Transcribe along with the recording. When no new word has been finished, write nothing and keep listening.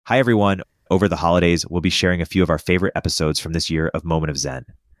Hi, everyone. Over the holidays, we'll be sharing a few of our favorite episodes from this year of Moment of Zen.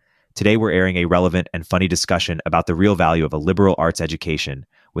 Today, we're airing a relevant and funny discussion about the real value of a liberal arts education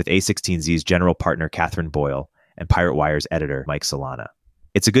with A16Z's general partner, Katherine Boyle, and Pirate Wire's editor, Mike Solana.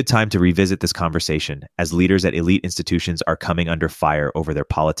 It's a good time to revisit this conversation as leaders at elite institutions are coming under fire over their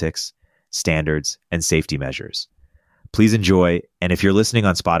politics, standards, and safety measures. Please enjoy, and if you're listening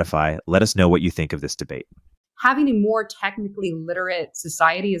on Spotify, let us know what you think of this debate. Having a more technically literate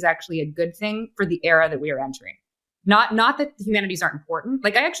society is actually a good thing for the era that we are entering. Not that the humanities aren't important.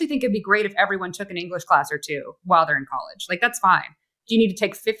 Like, I actually think it'd be great if everyone took an English class or two while they're in college. Like, that's fine. Do you need to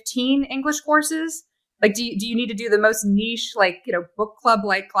take 15 English courses? Like, do you need to do the most niche, book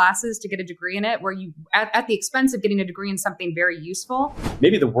club-like classes to get a degree in it, where you, at the expense of getting a degree in something very useful?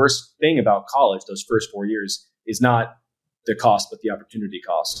 Maybe the worst thing about college, those first 4 years, is not the cost, but the opportunity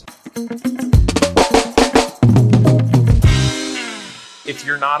cost. If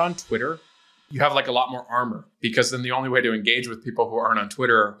you're not on Twitter, you have like a lot more armor, because then the only way to engage with people who aren't on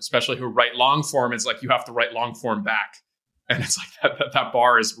Twitter, especially who write long form, is like you have to write long form back. And it's like that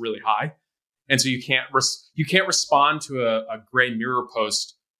bar is really high. And so you can't respond to a gray mirror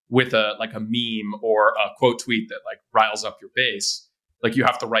post with a meme or a quote tweet that like riles up your base. Like, you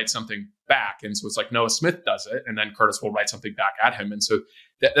have to write something back. And so it's like Noah Smith does it, and then Curtis will write something back at him. And so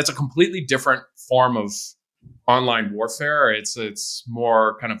that's a completely different form of online warfare. It's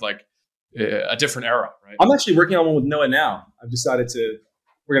more kind of like a different era, right? I'm actually working on one with Noah now. I've decided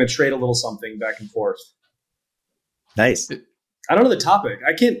we're going to trade a little something back and forth. Nice. I don't know the topic.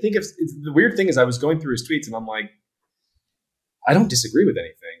 I can't think of. The weird thing is, I was going through his tweets and I'm like, I don't disagree with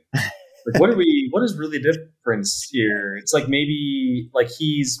anything. Like, what is really the difference here? It's like, maybe like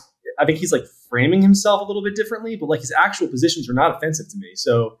I think he's like framing himself a little bit differently, but like his actual positions are not offensive to me.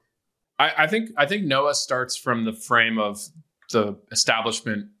 So I think Noah starts from the frame of the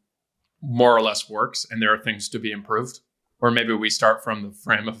establishment more or less works and there are things to be improved. Or maybe we start from the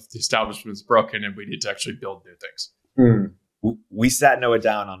frame of the establishment is broken and we need to actually build new things. We sat Noah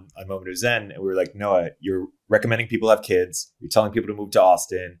down on Moment of Zen, and we were like, Noah, you're recommending people have kids. You're telling people to move to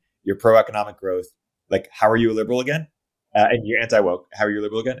Austin. You're pro-economic growth. Like, how are you a liberal again? And you're anti-woke. How are you a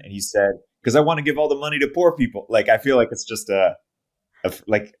liberal again? And he said, because I want to give all the money to poor people. Like, I feel like it's just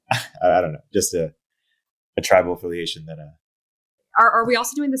I don't know, just a tribal affiliation that. Are we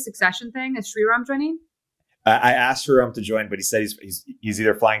also doing the succession thing? Is Sriram joining? I asked Sriram to join, but he said he's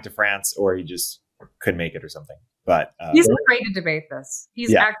either flying to France or he just couldn't make it or something. But he's afraid to debate this.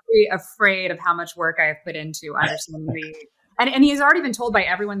 He's actually afraid of how much work I have put into understanding the. And he's already been told by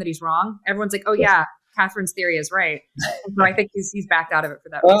everyone that he's wrong. Everyone's like, "Oh yeah, Catherine's theory is right." And so I think he's backed out of it for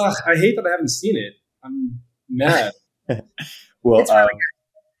that reason. I hate that I haven't seen it. I'm mad. Well, it's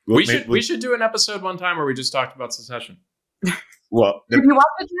really good. We should do an episode one time where we just talked about secession. Well, have you watched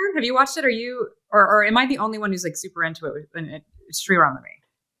it, Jen? Have you watched it? Are you or am I the only one who's like super into it? And it's Sriram and me.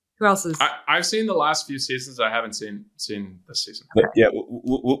 Who else is? I've seen the last few seasons. I haven't seen this season. Yeah,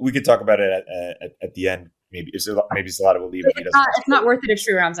 we could talk about it at the end. Maybe Solana will leave. It's not worth it if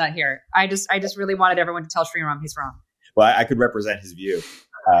Sriram's not here. I just really wanted everyone to tell Sriram he's wrong. Well, I could represent his view.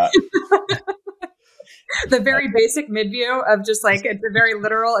 The very basic mid view of just like it's a very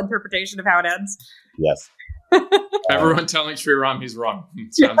literal interpretation of how it ends. Yes. Everyone telling Sriram he's wrong.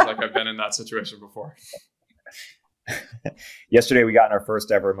 Sounds like I've been in that situation before. Yesterday, we got in our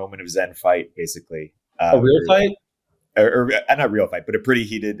first ever Moment of Zen fight, basically. A real fight? Or not a real fight, but a pretty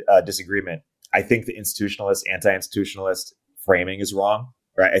heated disagreement. I think the institutionalist, anti-institutionalist framing is wrong,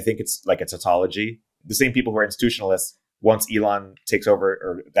 right? I think it's like a tautology. The same people who are institutionalists, once Elon takes over,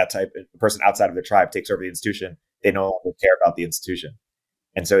 or that type of person outside of the tribe takes over the institution, they no longer care about the institution.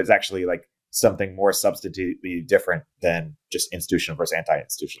 And so it's actually like something more substantively different than just institutional versus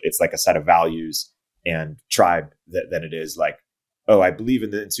anti-institutional. It's like a set of values and tribe than it is like, oh, I believe in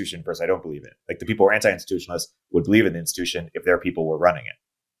the institution versus I don't believe in it. Like, the people who are anti-institutionalists would believe in the institution if their people were running it.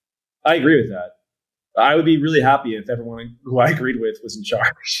 I agree with that. I would be really happy if everyone who I agreed with was in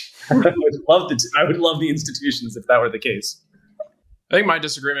charge. I would love the institutions if that were the case. I think my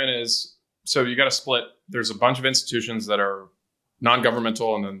disagreement is, so you got to split. There's a bunch of institutions that are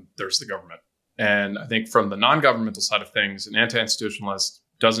non-governmental, and then there's the government. And I think from the non-governmental side of things, an anti-institutionalist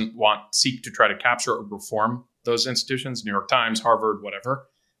doesn't seek to try to capture or reform those institutions, New York Times, Harvard, whatever,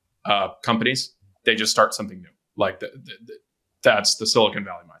 companies. They just start something new. Like that's the Silicon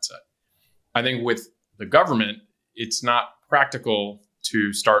Valley mindset. I think with the government, it's not practical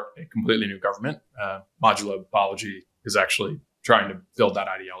to start a completely new government. Modular biology is actually trying to build that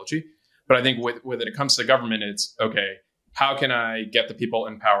ideology. But I think when it comes to government, it's, okay, how can I get the people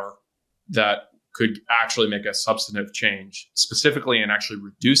in power that could actually make a substantive change, specifically in actually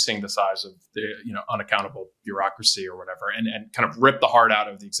reducing the size of the unaccountable bureaucracy or whatever, and kind of rip the heart out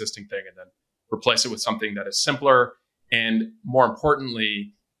of the existing thing and then replace it with something that is simpler. And more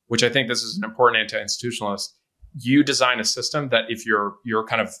importantly, which I think this is an important anti-institutionalist, you design a system that if your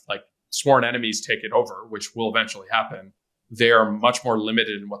kind of like sworn enemies take it over, which will eventually happen, they are much more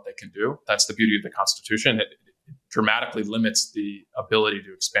limited in what they can do. That's the beauty of the Constitution. It dramatically limits the ability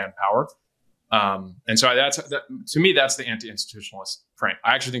to expand power. And so to me, that's the anti-institutionalist frame.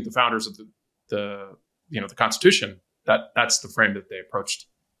 I actually think the founders of the Constitution, that's the frame that they approached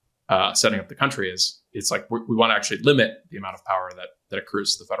setting up the country is. It's like we want to actually limit the amount of power that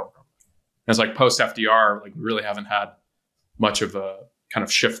accrues to the federal government. And it's like post FDR, like we really haven't had much of a kind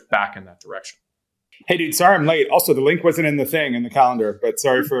of shift back in that direction. Hey, dude, sorry I'm late. Also, the link wasn't in the calendar, but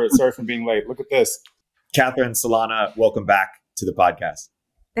sorry for being late. Look at this. Katherine, Solana, welcome back to the podcast.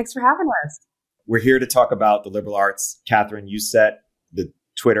 Thanks for having us. We're here to talk about the liberal arts. Katherine, you set the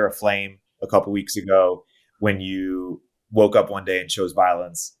Twitter aflame a couple weeks ago when you woke up one day and chose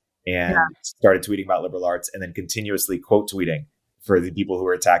violence and started tweeting about liberal arts and then continuously quote tweeting for the people who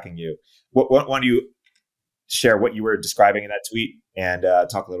were attacking you. Why don't you share what you were describing in that tweet and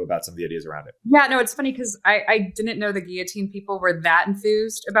talk a little about some of the ideas around it? Yeah, no, it's funny because I didn't know the guillotine people were that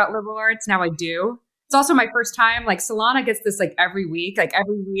enthused about liberal arts. Now I do. It's also my first time. Like Solana gets this like every week. Like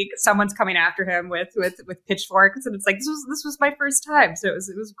every week, someone's coming after him with pitchforks, and it's like this was my first time, so it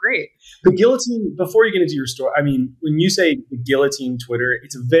was great. The guillotine. Before you get into your story, I mean, when you say the guillotine Twitter,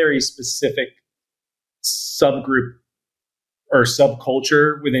 it's a very specific subgroup or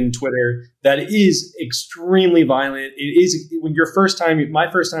subculture within Twitter that is extremely violent. It is when my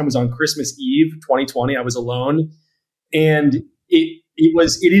first time was on Christmas Eve, 2020. I was alone, and it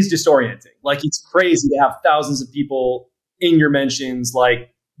is disorienting. Like it's crazy to have thousands of people in your mentions,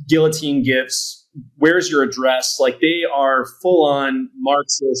 like guillotine gifts. Where's your address? Like they are full on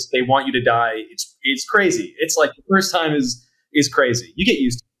Marxist. They want you to die. It's crazy. It's like the first time is crazy. You get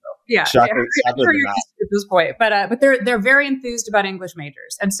used to it. Yeah, at this point, but they're very enthused about English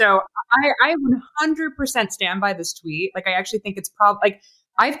majors, and so I 100% stand by this tweet. Like I actually think it's probably like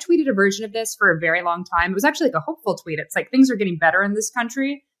I've tweeted a version of this for a very long time. It was actually like a hopeful tweet. It's like things are getting better in this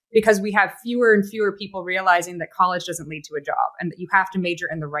country because we have fewer and fewer people realizing that college doesn't lead to a job and that you have to major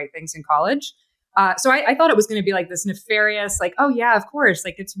in the right things in college. So I thought it was going to be like this nefarious, like, oh yeah, of course,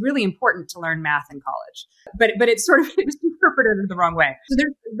 like it's really important to learn math in college, but it was interpreted in the wrong way. So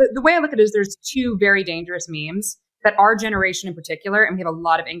the way I look at it is there's two very dangerous memes that our generation in particular, and we have a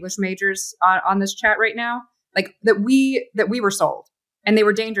lot of English majors on this chat right now, like that we were sold, and they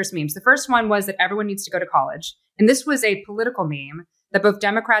were dangerous memes. The first one was that everyone needs to go to college, and this was a political meme that both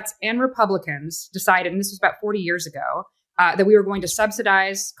Democrats and Republicans decided, and this was about 40 years ago. That we were going to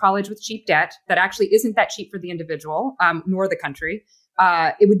subsidize college with cheap debt that actually isn't that cheap for the individual, nor the country.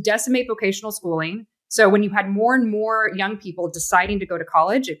 It would decimate vocational schooling. So when you had more and more young people deciding to go to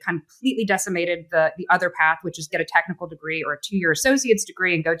college, it completely decimated the other path, which is get a technical degree or a 2-year associate's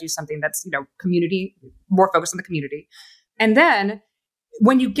degree and go do something that's, community, more focused on the community. And then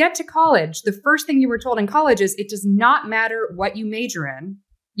when you get to college, the first thing you were told in college is it does not matter what you major in.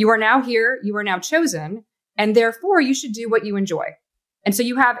 You are now here. You are now chosen. And therefore, you should do what you enjoy. And so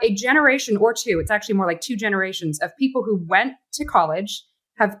you have a generation or two, it's actually more like 2 generations of people who went to college,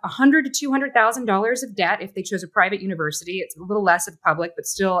 have $100,000 to $200,000 of debt if they chose a private university. It's a little less of public, but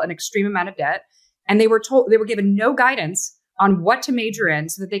still an extreme amount of debt. And they were given no guidance on what to major in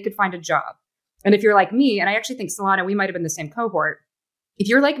so that they could find a job. And if you're like me, and I actually think Solana, we might have been the same cohort. If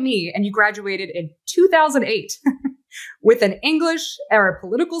you're like me and you graduated in 2008 with an English or a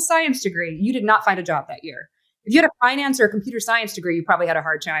political science degree, you did not find a job that year. If you had a finance or a computer science degree, you probably had a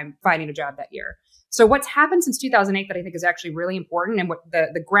hard time finding a job that year. So what's happened since 2008 that I think is actually really important, and what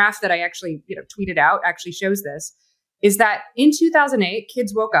the graph that I actually tweeted out actually shows this, is that in 2008,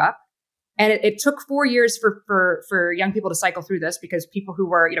 kids woke up, and it took 4 years for young people to cycle through this because people who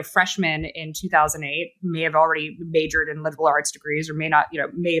were freshmen in 2008 may have already majored in liberal arts degrees or may not,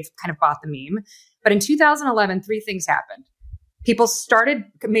 may have kind of bought the meme. But in 2011, 3 things happened. People started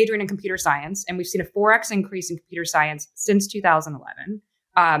majoring in computer science, and we've seen a 4x increase in computer science since 2011.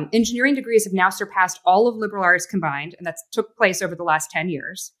 Engineering degrees have now surpassed all of liberal arts combined, and that's took place over the last 10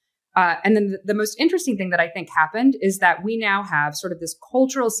 years. And then the most interesting thing that I think happened is that we now have sort of this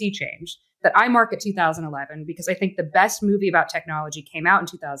cultural sea change that I mark at 2011 because I think the best movie about technology came out in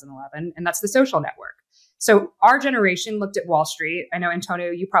 2011, and that's The Social Network. So our generation looked at Wall Street. I know,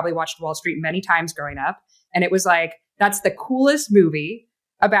 Antonio, you probably watched Wall Street many times growing up. And it was like, that's the coolest movie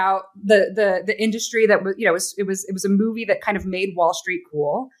about the industry that was, it was a movie that kind of made Wall Street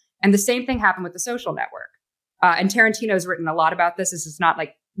cool. And the same thing happened with The Social Network. And Tarantino's written a lot about this. This is not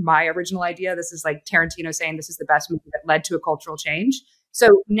like my original idea. This is like Tarantino saying this is the best movie that led to a cultural change.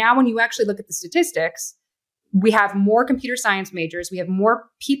 So now when you actually look at the statistics, we have more computer science majors. We have more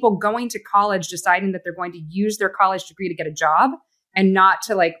people going to college deciding that they're going to use their college degree to get a job and not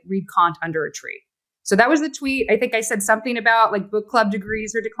to like read Kant under a tree. So that was the tweet. I think I said something about like book club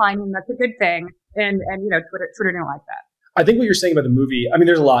degrees are declining. That's a good thing. And Twitter didn't like that. I think what you're saying about the movie, I mean,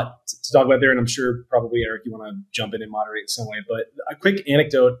 there's a lot to talk about there, and I'm sure probably, Eric, you want to jump in and moderate in some way. But a quick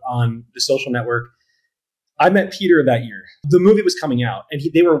anecdote on The Social Network. I met Peter that year. The movie was coming out, and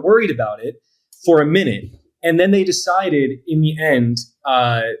they were worried about it for a minute. And then they decided in the end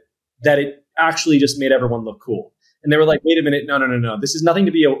that it actually just made everyone look cool. And they were like, wait a minute, no. This is nothing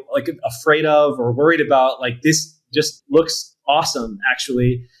to be afraid of or worried about. Like, this just looks awesome,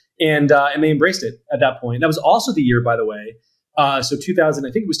 actually. And they embraced it at that point. That was also the year, by the way. So 2000,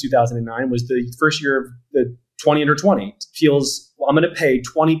 I think it was 2009, was the first year of the 20 under 20. Feels, well, I'm going to pay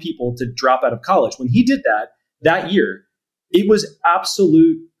 20 people to drop out of college. When he did that year, it was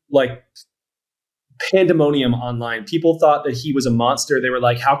absolute like pandemonium online. People thought that he was a monster. They were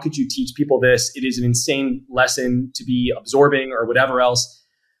like, how could you teach people this? It is an insane lesson to be absorbing or whatever else.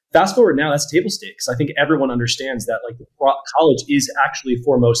 Fast forward now, that's table stakes. I think everyone understands that like college is actually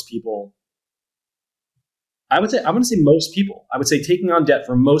for most people. I want to say most people. I would say taking on debt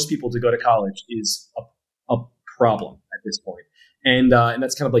for most people to go to college is a problem at this point. And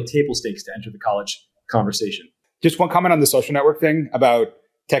that's kind of like table stakes to enter the college conversation. Just one comment on the Social Network thing about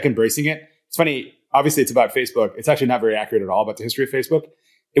tech embracing it. It's funny. Obviously, it's about Facebook. It's actually not very accurate at all about the history of Facebook.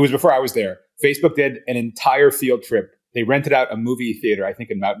 It was before I was there. Facebook did an entire field trip. They rented out a movie theater, I think,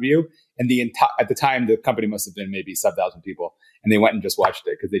 in Mountain View. And at the time, the company must have been maybe sub 1,000 people. And they went and just watched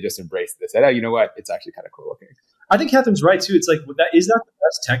it because they just embraced it. They said, oh, you know what? It's actually kind of cool looking. I think Catherine's right, too. It's like, is that the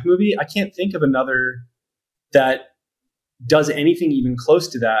best tech movie? I can't think of another that does anything even close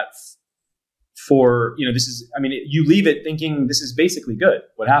to that for, this is, I mean, you leave it thinking this is basically good.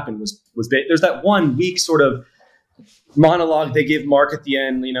 What happened was there's that 1 week sort of monologue they give Mark at the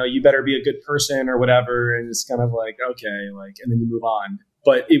end, you better be a good person or whatever. And it's kind of like, okay, like, and then you move on.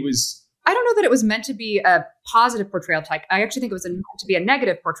 But it was, I don't know that it was meant to be a positive portrayal of tech. I actually think it was meant to be a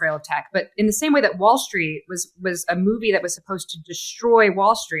negative portrayal of tech. But in the same way that Wall Street was a movie that was supposed to destroy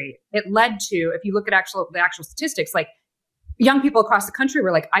Wall Street, it led to, if you look at the actual statistics, like young people across the country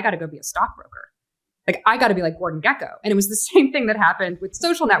were like, I got to go be a stockbroker. Like, I got to be like Gordon Gekko. And it was the same thing that happened with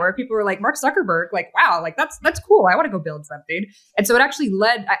Social Network. People were like, Mark Zuckerberg, like, wow, like that's cool. I want to go build something. And so it actually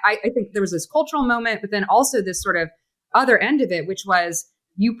led, I think there was this cultural moment, but then also this sort of other end of it, which was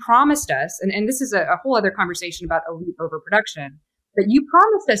you promised us, and this is a whole other conversation about elite overproduction, but you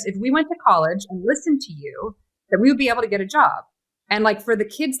promised us if we went to college and listened to you, that we would be able to get a job. And like for the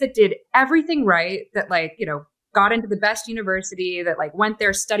kids that did everything right, that like, got into the best university, that like went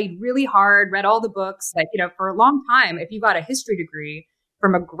there, studied really hard, read all the books. Like, for a long time, if you got a history degree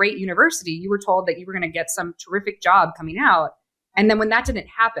from a great university, you were told that you were going to get some terrific job coming out. And then when that didn't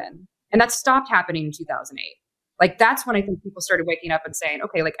happen, and that stopped happening in 2008, like that's when I think people started waking up and saying,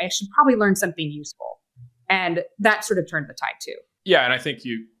 okay, like I should probably learn something useful. And that sort of turned the tide too. Yeah. And I think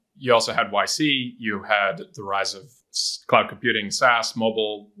you also had YC, you had the rise of cloud computing, SaaS,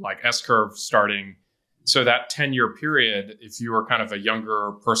 mobile, like S-curve starting. So that 10-year period, if you were kind of a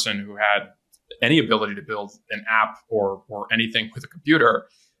younger person who had any ability to build an app or anything with a computer,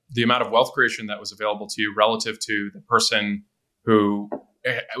 the amount of wealth creation that was available to you relative to the person who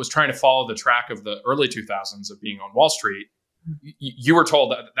was trying to follow the track of the early 2000s of being on Wall Street, you were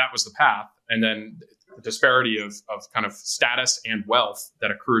told that was the path. And then the disparity of kind of status and wealth that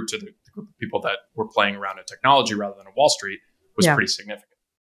accrued to the group of people that were playing around in technology rather than on Wall Street was pretty significant.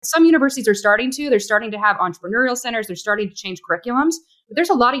 Some universities are starting to have entrepreneurial centers. They're starting to change curriculums. But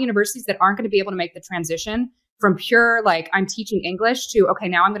there's a lot of universities that aren't going to be able to make the transition from pure, like, I'm teaching English to, okay,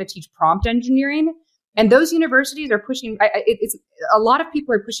 now I'm going to teach prompt engineering. And those universities are pushing, it's a lot of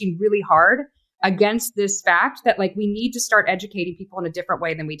people are pushing really hard against this fact that, like, we need to start educating people in a different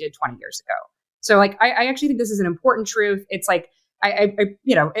way than we did 20 years ago. So, like, I actually think this is an important truth. It's like,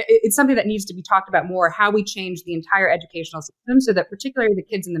 it's something that needs to be talked about more, how we change the entire educational system so that particularly the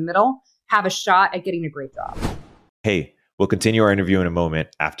kids in the middle have a shot at getting a great job. Hey, we'll continue our interview in a moment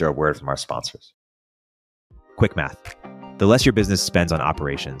after a word from our sponsors. Quick math. The less your business spends on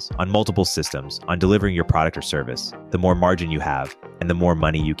operations, on multiple systems, on delivering your product or service, the more margin you have and the more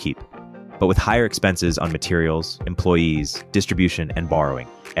money you keep. But with higher expenses on materials, employees, distribution, and borrowing,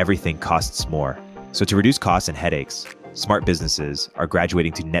 everything costs more. So to reduce costs and headaches, smart businesses are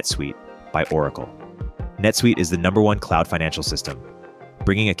graduating to NetSuite by Oracle. NetSuite is the #1 cloud financial system.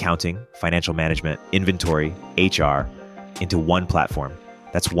 bringing accounting, financial management, inventory, HR into one platform.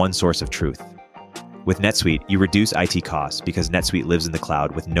 That's one source of truth. With NetSuite, you reduce IT costs because NetSuite lives in the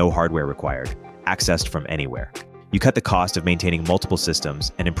cloud with no hardware required, accessed from anywhere. You cut the cost of maintaining multiple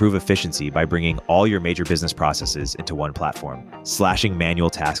systems and improve efficiency by bringing all your major business processes into one platform, slashing manual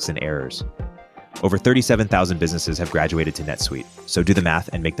tasks and errors. Over 37,000 businesses have graduated to NetSuite, so do the math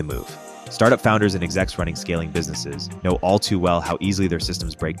and make the move. Startup founders and execs running scaling businesses know all too well how easily their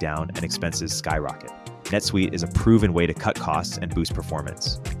systems break down and expenses skyrocket. NetSuite is a proven way to cut costs and boost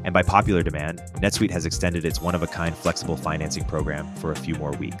performance. And by popular demand, NetSuite has extended its one-of-a-kind flexible financing program for a few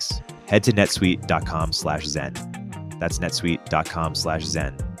more weeks. Head to netsuite.com/zen. That's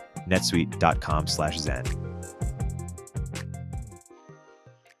netsuite.com/zen. netsuite.com/zen.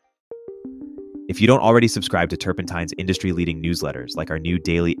 If you don't already subscribe to Turpentine's industry-leading newsletters like our new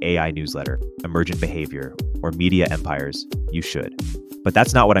daily AI newsletter, Emergent Behavior, or Media Empires, you should. But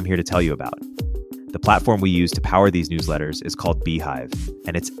that's not what I'm here to tell you about. The platform we use to power these newsletters is called Beehive,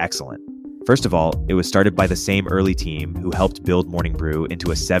 and it's excellent. First of all, it was started by the same early team who helped build Morning Brew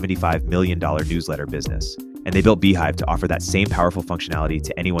into a $75 million newsletter business. And they built Beehive to offer that same powerful functionality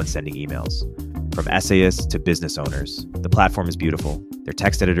to anyone sending emails. From essayists to business owners, the platform is beautiful, their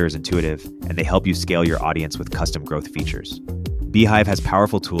text editor is intuitive, and they help you scale your audience with custom growth features. Beehive has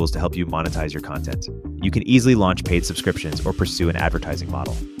powerful tools to help you monetize your content. You can easily launch paid subscriptions or pursue an advertising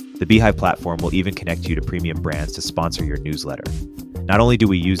model. The Beehive platform will even connect you to premium brands to sponsor your newsletter. Not only do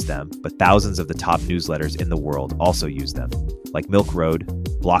we use them, but thousands of the top newsletters in the world also use them, like Milk Road,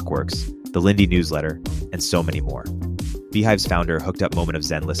 Blockworks, the Lindy newsletter, and so many more. Beehive's founder hooked up Moment of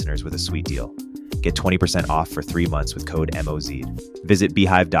Zen listeners with a sweet deal. Get 20% off for 3 months with code MOZ. Visit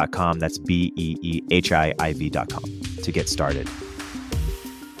beehive.com, that's BEEHIIV.com, to get started.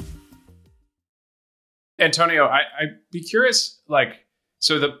 Antonio, I'd be curious,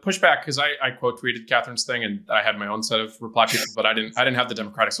 so the pushback, because I quote tweeted Katherine's thing and I had my own set of reply people, but I didn't have the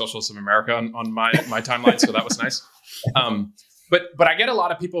Democratic Socialists of America on my timeline, so that was nice. But I get a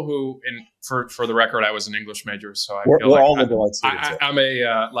lot of people who, and for the record, I was an English major, so I feel we're like all liberal students. I'm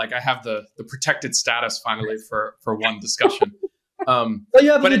I have the protected status finally for one discussion. But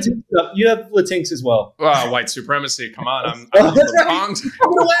you have Latinx as well. White supremacy, come on! I'm wrong.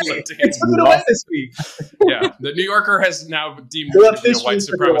 It's put away this week. Yeah, the New Yorker has now deemed me to be a white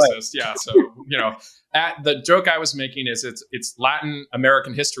supremacist. Yeah, so the joke I was making is it's Latin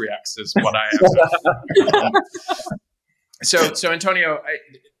American History X is what I am. So Antonio,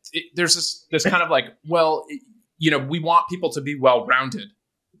 there's this kind of we want people to be well-rounded.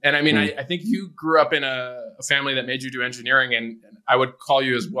 And I mean, I think you grew up in a family that made you do engineering, and I would call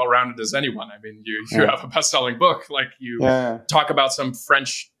you as well-rounded as anyone. I mean, you have a best-selling book, you talk about some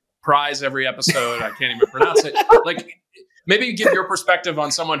French prize every episode. I can't even pronounce it. Maybe give your perspective on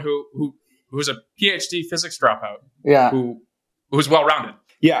someone who's a PhD physics dropout, who's well-rounded.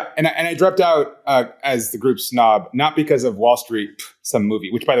 Yeah, and I dropped out as the group snob, not because of Wall Street, some movie,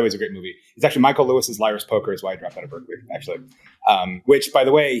 which, by the way, is a great movie. It's actually Michael Lewis's Liar's Poker is why I dropped out of Berkeley, actually. Which, by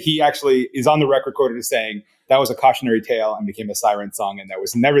the way, he actually is on the record quoted as saying that was a cautionary tale and became a siren song, and that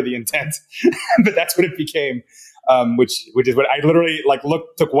was never the intent. But that's what it became, which is what I literally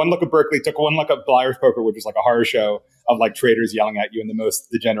took one look at Berkeley, took one look at Liar's Poker, which was like a horror show of traders yelling at you in the most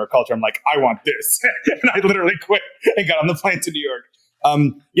degenerate culture. I'm like, I want this. And I literally quit and got on the plane to New York.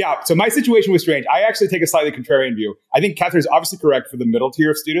 So my situation was strange. I actually take a slightly contrarian view. I think Katherine is obviously correct for the middle tier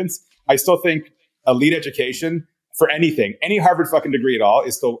of students. I still think elite education for anything, any Harvard fucking degree at all,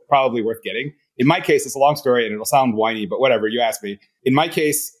 is still probably worth getting. In my case, it's a long story and it'll sound whiny, but whatever, you asked me. In my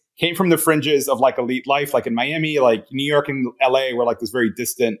case, came from the fringes of elite life, in Miami, New York and LA were this very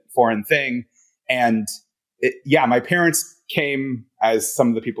distant foreign thing. And my parents came, as some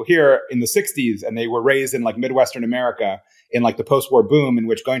of the people here, in the 60s, and they were raised in Midwestern America in the post-war boom, in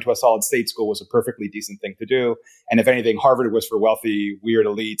which going to a solid state school was a perfectly decent thing to do. And if anything, Harvard was for wealthy, weird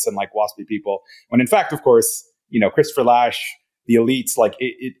elites and waspy people. When in fact, of course, Christopher Lasch, the elites,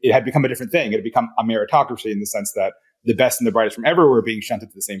 it had become a different thing. It had become a meritocracy in the sense that the best and the brightest from everywhere were being shunted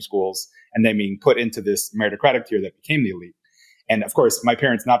to the same schools and then being put into this meritocratic tier that became the elite. And of course, my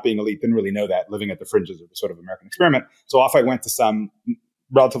parents, not being elite, didn't really know that, living at the fringes of the sort of American experiment. So off I went to some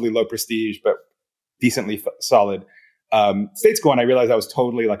relatively low prestige, but decently solid state school. And I realized I was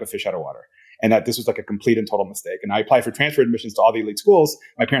totally like a fish out of water and that this was a complete and total mistake. And I applied for transfer admissions to all the elite schools.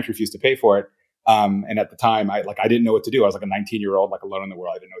 My parents refused to pay for it. And at the time, I didn't know what to do. I was a 19-year-old, alone in the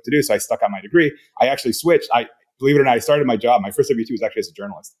world. I didn't know what to do. So I stuck out my degree. I actually switched. Believe it or not, I started my job. My first W-2 was actually as a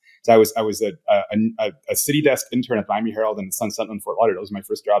journalist. So I was a city desk intern at the Miami Herald and Sun Sentinel in Fort Lauderdale. It was my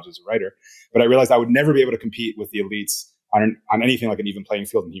first job as a writer. But I realized I would never be able to compete with the elites on anything like an even playing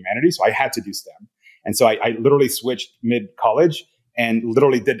field in humanities. So I had to do STEM. And so I literally switched mid-college and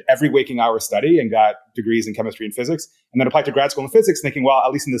literally did every waking hour study and got degrees in chemistry and physics, and then applied to grad school in physics thinking, well,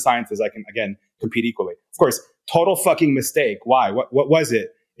 at least in the sciences, I can, again, compete equally. Of course, total fucking mistake. Why? What was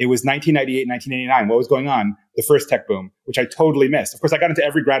it? It was 1998, 1989. What was going on? The first tech boom, which I totally missed. Of course, I got into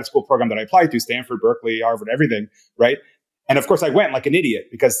every grad school program that I applied to, Stanford, Berkeley, Harvard, everything, right? And of course, I went like an idiot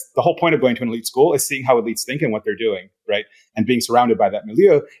because the whole point of going to an elite school is seeing how elites think and what they're doing, right? And being surrounded by that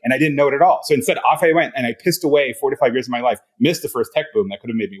milieu. And I didn't know it at all. So instead, off I went and I pissed away 45 years of my life, missed the first tech boom that could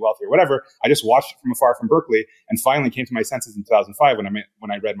have made me wealthy or whatever. I just watched it from afar from Berkeley and finally came to my senses in 2005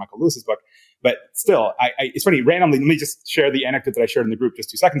 when I read Michael Lewis's book. But still, it's funny, randomly, let me just share the anecdote that I shared in the group just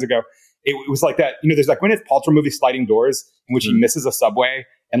 2 seconds ago. It was like that, there's like Gwyneth Paltrow movie Sliding Doors, in which he misses a subway.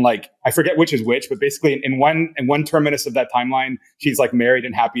 And like, I forget which is which, but basically in one terminus of that timeline, she's like married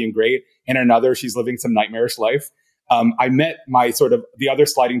and happy and great. In another, she's living some nightmarish life. I met my sort of the other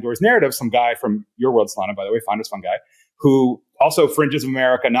Sliding Doors narrative, some guy from your world, Solana, by the way, found fun guy, who also fringes of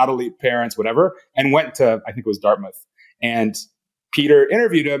America, not elite parents, whatever, and went to, I think it was Dartmouth. And Peter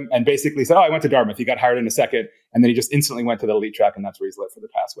interviewed him and basically said, I went to Dartmouth. He got hired in a second. And then he just instantly went to the elite track. And that's where he's lived for the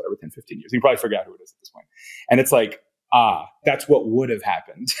past, 10, 15 years. You probably forgot who it is at this point. And it's like, that's what would have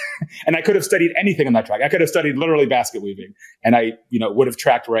happened. And I could have studied anything on that track. I could have studied literally basket weaving and I, would have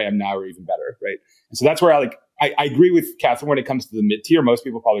tracked where I am now or even better. Right. And so that's where I agree with Katherine when it comes to the mid tier. Most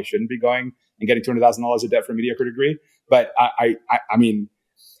people probably shouldn't be going and getting $200,000 of debt for a mediocre degree. But I mean,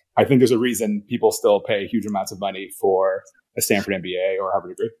 I think there's a reason people still pay huge amounts of money for a Stanford MBA or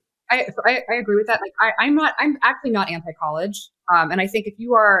Harvard degree. I agree with that. Like I'm actually not anti-college. And I think if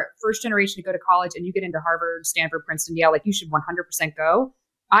you are first generation to go to college and you get into Harvard, Stanford, Princeton, Yale, like you should 100% go.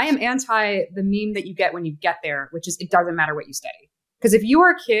 I am anti the meme that you get when you get there, which is it doesn't matter what you study. Because if you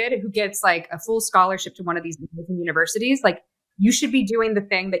are a kid who gets like a full scholarship to one of these amazing universities, like you should be doing the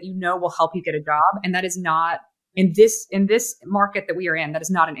thing that will help you get a job. And that is not in this market that we are in, that is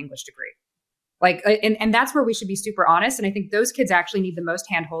not an English degree. Like, and that's where we should be super honest. And I think those kids actually need the most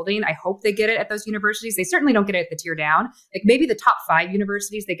hand holding. I hope they get it at those universities. They certainly don't get it at the tier down. Like maybe the top 5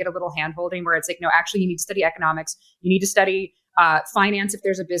 universities, they get a little hand holding where it's like, no, actually you need to study economics. You need to study finance if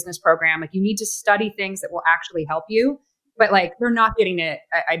there's a business program. Like you need to study things that will actually help you. But like, they're not getting it,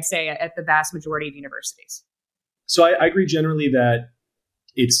 I'd say, at the vast majority of universities. So I agree generally that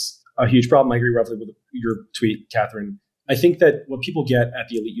it's a huge problem. I agree roughly with your tweet, Katherine. I think that what people get at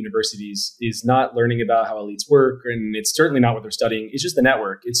the elite universities is not learning about how elites work, and it's certainly not what they're studying. It's just the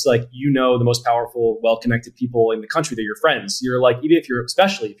network. It's like, the most powerful, well-connected people in the country, they're your friends. You're like,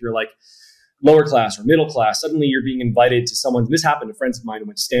 especially if you're like lower class or middle class, suddenly you're being invited to someone. This happened to friends of mine who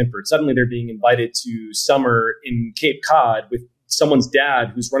went to Stanford. Suddenly they're being invited to summer in Cape Cod with someone's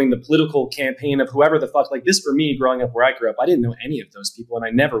dad who's running the political campaign of whoever the fuck. Like this for me, growing up where I grew up, I didn't know any of those people and I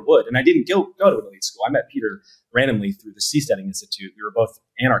never would. And I didn't go to an elite school. I met Peter randomly through the Seasteading Institute. We were both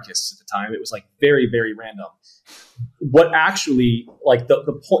anarchists at the time. It was like very, very random. What actually, like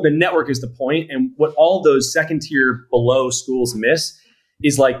the network is the point. And what all those second tier below schools miss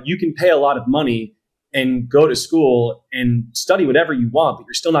is like, you can pay a lot of money and go to school and study whatever you want, but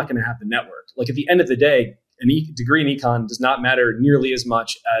you're still not going to have the network. Like at the end of the day, a degree in econ does not matter nearly as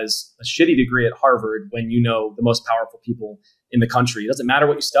much as a shitty degree at Harvard when the most powerful people in the country. It doesn't matter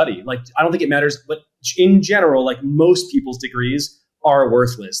what you study. Like, I don't think it matters, but in general, like most people's degrees are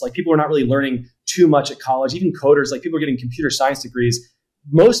worthless. Like people are not really learning too much at college, even coders, like people are getting computer science degrees.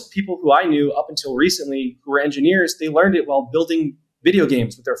 Most people who I knew up until recently who were engineers, they learned it while building video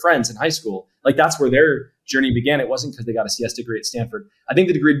games with their friends in high school. Like that's where their journey began. It wasn't because they got a CS degree at Stanford. I think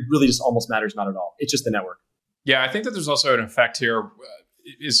the degree really just almost matters not at all. It's just the network. Yeah, I think that there's also an effect here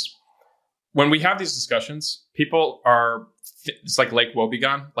is when we have these discussions, people are, it's like Lake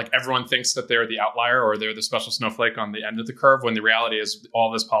Wobegon. Like everyone thinks that they're the outlier or they're the special snowflake on the end of the curve, when the reality is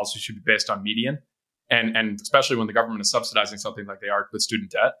all this policy should be based on median. And especially when the government is subsidizing something like they are with student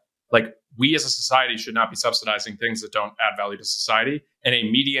debt. Like we as a society should not be subsidizing things that don't add value to society. And a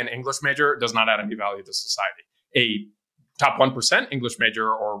median English major does not add any value to society. A top 1% English major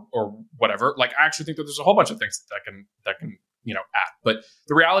or whatever, like I actually think that there's a whole bunch of things that can add. But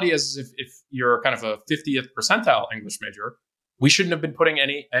the reality is if you're kind of a 50th percentile English major, we shouldn't have been putting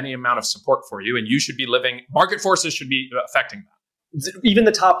any amount of support for you, and you should be market forces should be affecting that. Even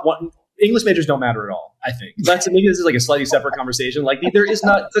the top one, English majors don't matter at all, I think. Maybe this is like a slightly separate conversation. Like there is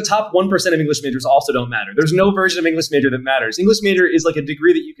not, the top 1% of English majors also don't matter. There's no version of English major that matters. English major is like a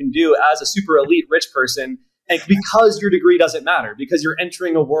degree that you can do as a super elite rich person. And because your degree doesn't matter, because you're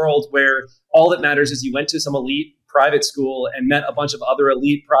entering a world where all that matters is you went to some elite private school and met a bunch of other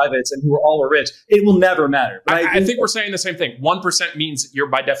elite privates and who all were rich, it will never matter. But I think we're saying the same thing. 1% means you're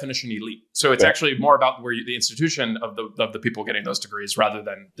by definition elite. So it's actually more about the institution of the people getting those degrees rather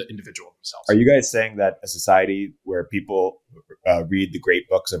than the individual themselves. Are you guys saying that a society where people read the great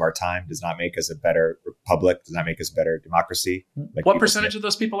books of our time does not make us a better republic, does not make us a better democracy? Like what percentage of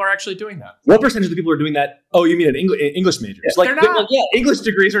those people are actually doing that? What percentage of the people are doing that? Oh, you mean in English majors? Yeah. Like, They're not. yeah, English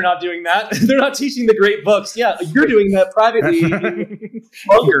degrees are not doing that. They're not teaching the great books. Yeah, you're doing that privately,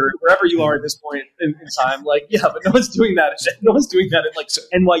 bunker, wherever you are at this point in time. Like, yeah, but no one's doing that. No one's doing that at like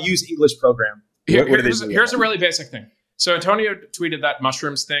NYU's English program. Here's a really basic thing. So Antonio tweeted that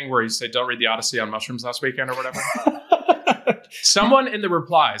mushrooms thing where he said, "Don't read the Odyssey on mushrooms last weekend" or whatever. Someone in the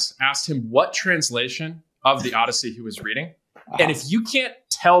replies asked him what translation of the Odyssey he was reading. And if you can't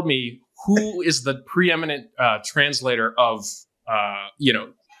tell me who is the preeminent translator of,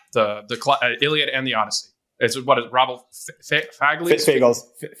 the Iliad and the Odyssey, it's what is Robert Fagles? Fagles.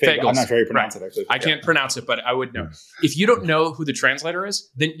 I'm not sure how you pronounce it, actually. I can't pronounce it, but I would know. If you don't know who the translator is,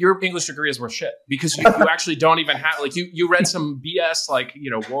 then your English degree is worth shit because you actually don't even have, like, you read some BS, like,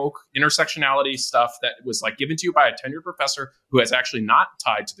 woke intersectionality stuff that was like given to you by a tenured professor who is actually not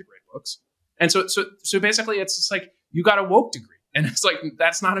tied to the great books. And so basically it's just like, you got a woke degree. And it's like,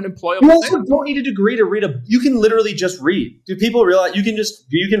 that's not an employable You also thing. don't need a degree to read you can literally just read. Do people realize you can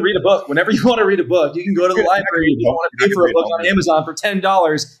read a book whenever you want to read a book? You can go to the library, you want to pay for a book on Amazon for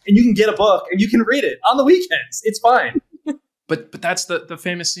 $10 and you can get a book and you can read it on the weekends. It's fine. But that's the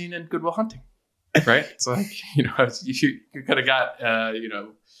famous scene in Good Will Hunting, right? It's like, you could have got,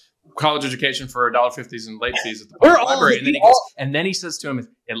 college education for $1.50s and late fees at the public library. And then he says to him,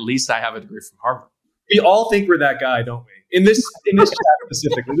 "At least I have a degree from Harvard." We all think we're that guy, don't we? In this chat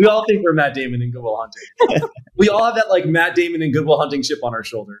specifically, we all think we're Matt Damon in Good Will Hunting. We all have that like Matt Damon in Good Will Hunting chip on our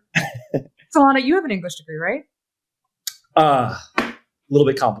shoulder. Solana, you have an English degree, right? A little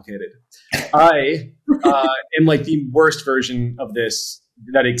bit complicated. I am like the worst version of this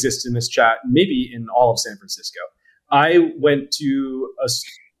that exists in this chat, maybe in all of San Francisco. I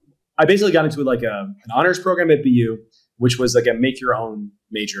basically got into like an honors program at BU, which was like a make your own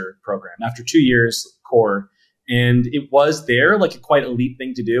major program after 2 years core. And it was there like a quite elite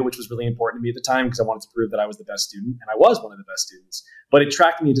thing to do, which was really important to me at the time because I wanted to prove that I was the best student, and I was one of the best students. But it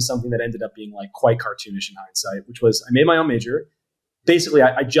tracked me into something that ended up being like quite cartoonish in hindsight, which was I made my own major. Basically,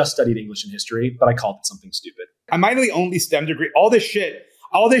 I just studied English and history, but I called it something stupid. Am I the only STEM degree? All this shit,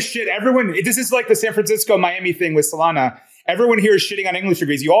 everyone, this is like the San Francisco, Miami thing with Solana. Everyone here is shitting on English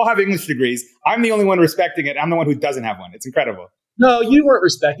degrees. You all have English degrees. I'm the only one respecting it. I'm the one who doesn't have one. It's incredible. No, you weren't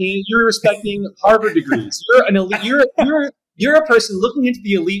respecting it. You were respecting Harvard degrees. You're an elite. You're a person looking into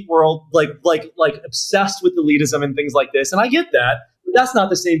the elite world, like obsessed with elitism and things like this. And I get that, but that's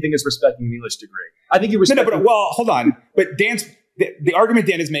not the same thing as respecting an English degree. I think you respect. No, but hold on. But the argument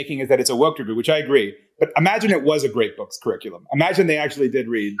Dan is making is that it's a woke degree, which I agree. But imagine it was a great books curriculum. Imagine they actually did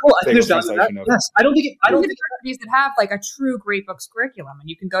read. Well, I think there's translation of it. Yes, I don't think universities that have like a true great books curriculum, and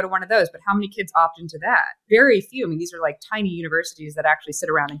you can go to one of those. But how many kids opt into that? Very few. I mean, these are like tiny universities that actually sit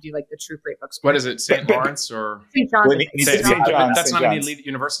around and do like the true great books. What is it, St. Lawrence or St. John's? St. John's. That's not an elite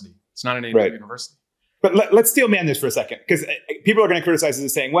university. It's not an elite university. But let's steel man this for a second, because people are going to criticize this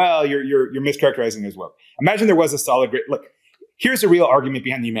as saying, "Well, you're mischaracterizing as well." Imagine there was a solid great look. Here's a real argument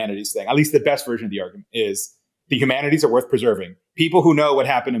behind the humanities thing. At least the best version of the argument is the humanities are worth preserving. People who know what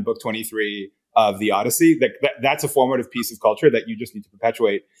happened in book 23 of the Odyssey, that's a formative piece of culture that you just need to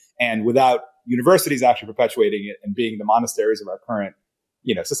perpetuate. And without universities actually perpetuating it and being the monasteries of our current,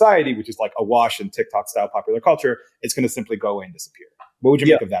 society, which is like awash in TikTok style popular culture, it's going to simply go away and disappear. What would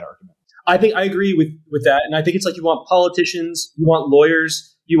you make of that argument? I think I agree with that. And I think it's like you want politicians, you want lawyers,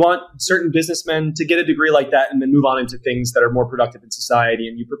 you want certain businessmen to get a degree like that and then move on into things that are more productive in society,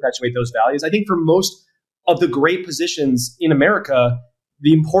 and you perpetuate those values. I think for most of the great positions in America,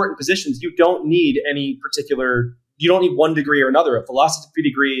 the important positions, you don't need one degree or another. A philosophy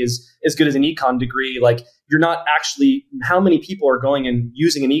degree is as good as an econ degree. Like, you're not actually, how many people are going and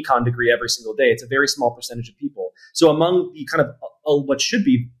using an econ degree every single day? It's a very small percentage of people. So among the kind of what should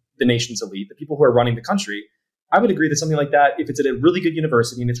be the nation's elite, the people who are running the country, I would agree that something like that, if it's at a really good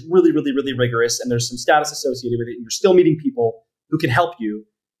university and it's really, really, really rigorous and there's some status associated with it, and you're still meeting people who can help you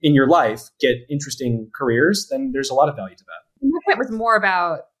in your life get interesting careers, then there's a lot of value to that. My point was more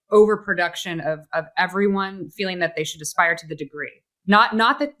about overproduction of everyone feeling that they should aspire to the degree. Not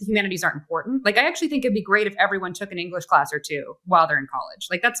that the humanities aren't important. Like, I actually think it'd be great if everyone took an English class or two while they're in college.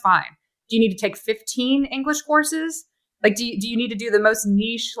 Like, that's fine. Do you need to take 15 English courses? Like, do you need to do the most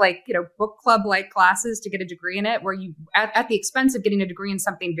niche, book club like classes to get a degree in it, where you, at the expense of getting a degree in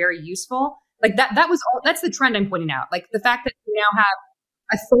something very useful, Like that was all, that's the trend I'm pointing out. Like the fact that we now have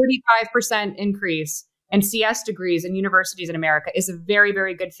a 35% increase in CS degrees in universities in America is a very,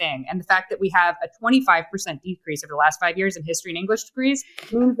 very good thing. And the fact that we have a 25% decrease over the last 5 years in history and English degrees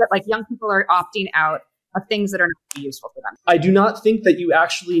means that like young people are opting out of things that are not useful for them. I do not think that you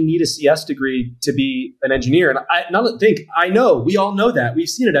actually need a CS degree to be an engineer. And I know, we all know that. We've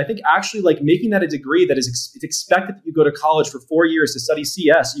seen it. I think actually like making that a degree that is it's expected that you go to college for 4 years to study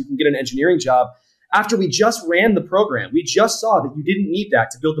CS, so you can get an engineering job. After we just ran the program, we just saw that you didn't need that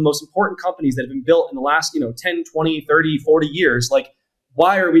to build the most important companies that have been built in the last 10, 20, 30, 40 years. Like,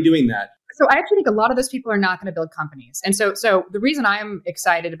 why are we doing that? So I actually think a lot of those people are not going to build companies. And so the reason I'm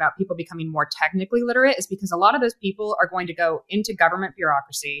excited about people becoming more technically literate is because a lot of those people are going to go into government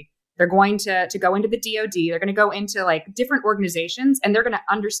bureaucracy. They're going to go into the DoD. They're going to go into like different organizations, and they're going to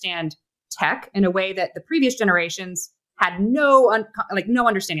understand tech in a way that the previous generations had no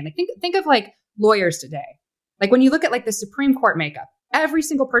understanding. Like think of like lawyers today. Like when you look at like the Supreme Court makeup, every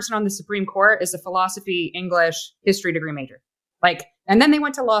single person on the Supreme Court is a philosophy, English, history degree major. Like, and then they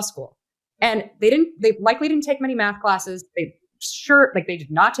went to law school. And they likely didn't take many math classes. They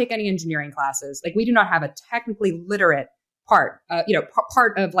did not take any engineering classes. Like we do not have a technically literate part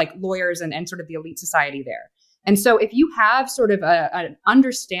of like lawyers and sort of the elite society there. And so if you have sort of an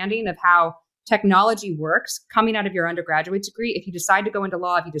understanding of how technology works coming out of your undergraduate degree, if you decide to go into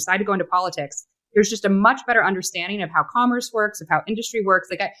law, if you decide to go into politics, there's just a much better understanding of how commerce works, of how industry works.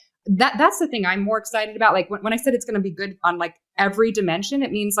 Like that's the thing I'm more excited about. Like when I said it's going to be good on like every dimension, it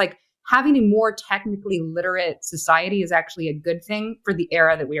means like having a more technically literate society is actually a good thing for the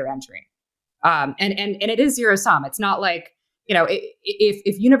era that we are entering. And it is zero sum. It's not like,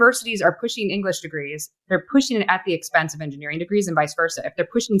 if universities are pushing English degrees, they're pushing it at the expense of engineering degrees and vice versa. If they're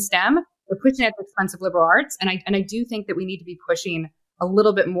pushing STEM, they're pushing it at the expense of liberal arts. And I do think that we need to be pushing a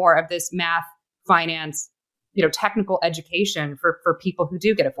little bit more of this math, finance, technical education for people who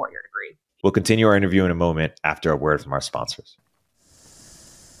do get a 4-year degree. We'll continue our interview in a moment after a word from our sponsors.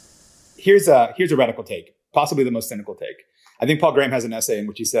 Here's a radical take, possibly the most cynical take. I think Paul Graham has an essay in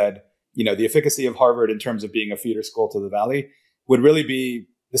which he said, the efficacy of Harvard in terms of being a feeder school to the Valley would really be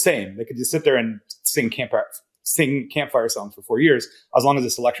the same. They could just sit there and sing campfire songs for 4 years, as long as the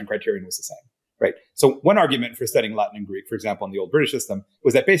selection criterion was the same, right? So one argument for studying Latin and Greek, for example, in the old British system,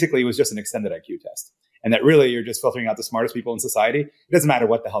 was that basically it was just an extended IQ test. And that really you're just filtering out the smartest people in society. It doesn't matter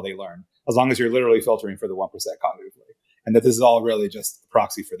what the hell they learn, as long as you're literally filtering for the 1% cognitively. And that this is all really just a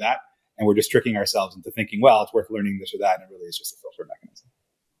proxy for that. And we're just tricking ourselves into thinking, well, it's worth learning this or that. And it really is just a filter mechanism.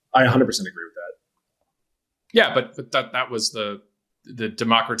 I 100% agree with that. Yeah, but that was the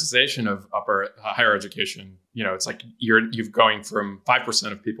democratization of higher education. It's like you're going from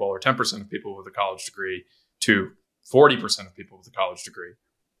 5% of people or 10% of people with a college degree to 40% of people with a college degree.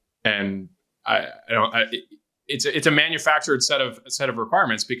 And it's a manufactured set of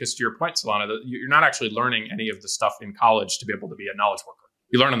requirements, because to your point, Solana, you're not actually learning any of the stuff in college to be able to be a knowledge worker.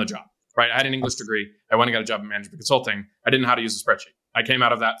 You learn on the job. Right. I had an English degree. I went and got a job in management consulting. I didn't know how to use a spreadsheet. I came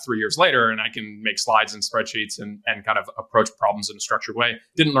out of that 3 years later, and I can make slides and spreadsheets and kind of approach problems in a structured way.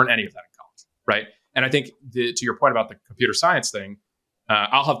 Didn't learn any of that in college. Right. And I think to your point about the computer science thing,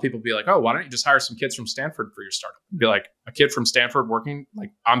 I'll have people be like, oh, why don't you just hire some kids from Stanford for your startup? Be like, a kid from Stanford working,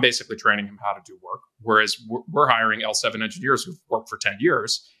 like I'm basically training him how to do work. Whereas we're hiring L7 engineers who've worked for 10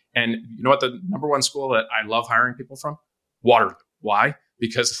 years. And you know what the number one school that I love hiring people from? Waterloo. Why?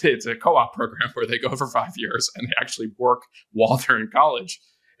 Because it's a co-op program where they go for 5 years and they actually work while they're in college.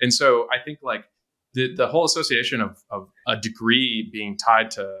 And so I think like the whole association of a degree being tied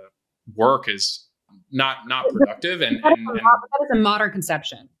to work is not productive. And that is a modern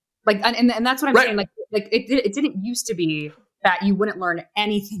conception. Like, and that's what I'm saying. Like it didn't used to be that you wouldn't learn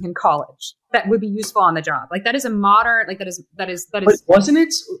anything in college that would be useful on the job. Like that is a modern, like that is. But wasn't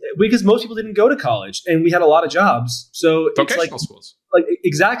it? Because most people didn't go to college and we had a lot of jobs. So vocational it's like, schools. Like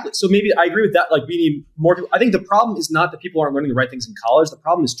exactly. So maybe I agree with that. Like we need more people. I think the problem is not that people aren't learning the right things in college. The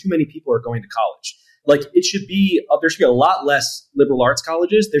problem is too many people are going to college. Like it should be, there should be a lot less liberal arts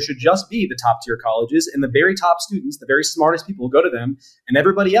colleges. There should just be the top tier colleges, and the very top students, the very smartest people go to them, and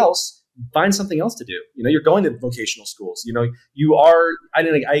everybody else find something else to do. You're going to vocational schools. You are, I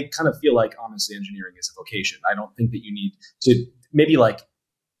kind of feel like honestly engineering is a vocation. I don't think that you need to, maybe like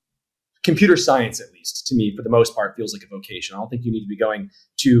computer science, at least to me, for the most part, feels like a vocation. I don't think you need to be going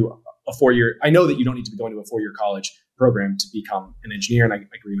to a 4-year, I know that you don't need to be going to a 4-year college program to become an engineer. And I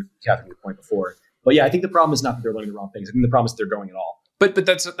agree with Katherine's point before. But yeah, I think the problem is not that they're learning the wrong things. I think the problem is that they're going at all. But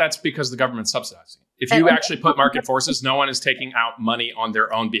that's because the government's subsidizing. If you actually put market forces, no one is taking out money on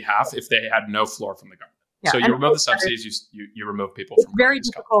their own behalf if they had no floor from the government. So you and remove the subsidies, you remove people it's from very these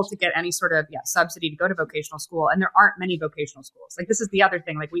difficult colleges. to get any sort of subsidy to go to vocational school, and there aren't many vocational schools. Like, this is the other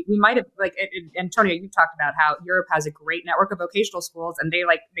thing. Like, we might have, like, Antonio, you talked about how Europe has a great network of vocational schools, and they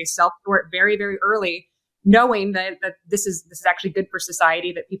self-sort very, very early, knowing that this is actually good for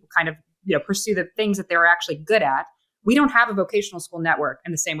society, that people kind of pursue the things that they're actually good at. We don't have a vocational school network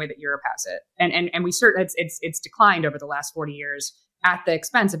in the same way that Europe has it, and we certainly it's declined over the last 40 years at the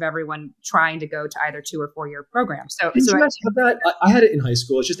expense of everyone trying to go to either 2 or 4 year programs. Did you guys have that? I had it in high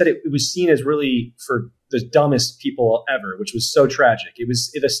school. It's just that it was seen as really for the dumbest people ever, which was so tragic.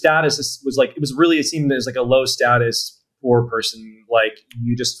 The status was like, it was really seen as like a low status poor person. Like,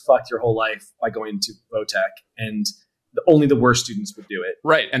 you just fucked your whole life by going to Votech, and only the worst students would do it.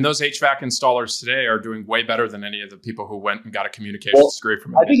 Right. And those HVAC installers today are doing way better than any of the people who went and got a communications degree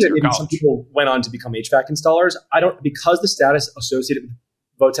from I think that maybe college. some people went on to become HVAC installers. Because the status associated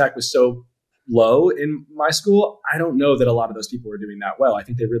with Votech was so low in my school, I don't know that a lot of those people were doing that well. I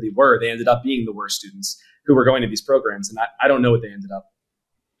think they really were. They ended up being the worst students who were going to these programs. And I don't know what they ended up.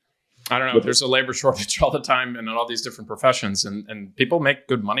 I don't know. There's a labor shortage all the time and in all these different professions, and people make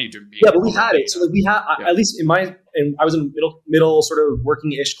good money to be. Yeah, but we had it. So like we had, at least I was in middle sort of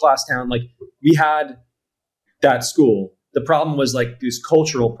working-ish class town. Like, we had that school. The problem was like this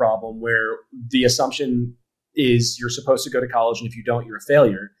cultural problem where the assumption is you're supposed to go to college, and if you don't, you're a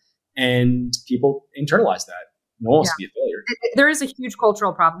failure. And people internalize that. No one wants to be a failure. There is a huge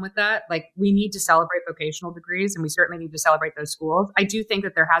cultural problem with that. Like, we need to celebrate vocational degrees, and we certainly need to celebrate those schools. I do think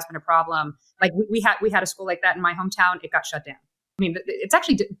that there has been a problem. Like, we had a school like that in my hometown. It got shut down. I mean, it's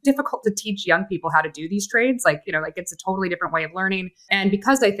actually difficult to teach young people how to do these trades. Like, it's a totally different way of learning. And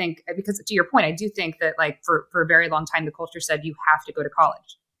because to your point, I do think that, like, for a very long time, the culture said you have to go to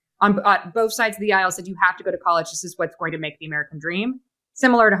college. On both sides of the aisle said you have to go to college. This is what's going to make the American dream.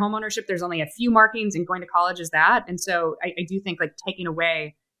 Similar to homeownership, there's only a few markings, and going to college is that. And so I do think, like, taking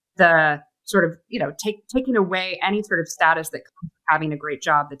away the sort of, taking away any sort of status that comes with having a great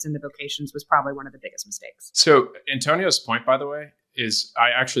job that's in the vocations was probably one of the biggest mistakes. So Antonio's point, by the way, is I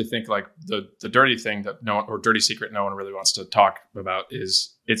actually think, like, the dirty thing that dirty secret no one really wants to talk about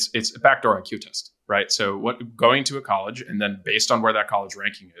is it's a backdoor IQ test, right? So going to a college, and then based on where that college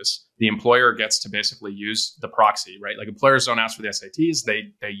ranking is, the employer gets to basically use the proxy, right? Like, employers don't ask for the SATs,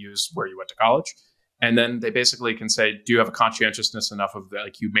 they use where you went to college. And then they basically can say, do you have a conscientiousness enough of that,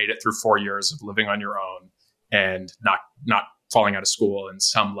 like, you made it through 4 years of living on your own and not falling out of school and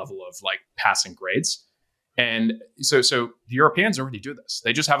some level of, like, passing grades. And so the Europeans already do this.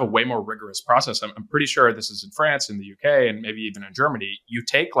 They just have a way more rigorous process. I'm pretty sure this is in France, in the UK, and maybe even in Germany. You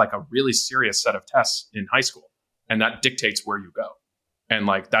take, like, a really serious set of tests in high school, and that dictates where you go. And,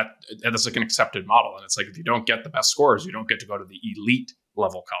 like, that's like an accepted model. And it's like, if you don't get the best scores, you don't get to go to the elite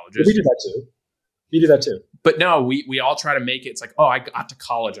level colleges. We do that too. You do that too. But no, we all try to make it. It's like, oh, I got to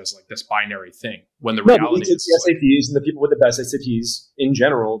college as, like, this binary thing. When the reality is the SATs, and the people with the best SATs in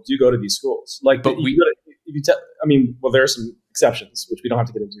general do go to these schools. Like, but there are some exceptions, which we don't have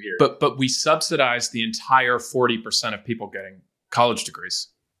to get into here. But we subsidize the entire 40% of people getting college degrees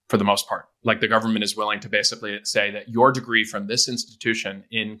for the most part. Like, the government is willing to basically say that your degree from this institution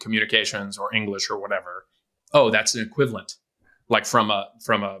in communications or English or whatever, that's an equivalent, like, from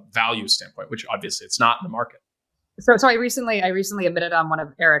a value standpoint, which obviously it's not in the market. So I recently admitted on one of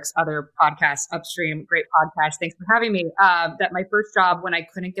Eric's other podcasts, Upstream, great podcast, thanks for having me, that my first job when I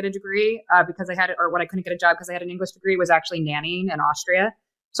couldn't get a degree when I couldn't get a job because I had an English degree was actually nannying in Austria.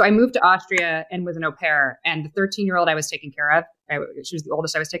 So I moved to Austria and was an au pair. And the 13-year-old I was taking care of, she was the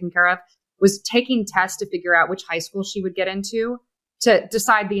oldest I was taking care of, was taking tests to figure out which high school she would get into to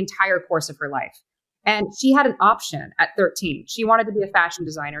decide the entire course of her life. And she had an option at 13. She wanted to be a fashion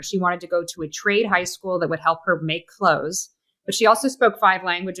designer. She wanted to go to a trade high school that would help her make clothes. But she also spoke 5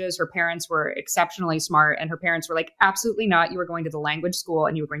 languages. Her parents were exceptionally smart. And her parents were like, absolutely not. You were going to the language school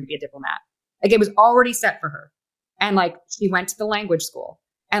and you were going to be a diplomat. Like, it was already set for her. And, like, she went to the language school.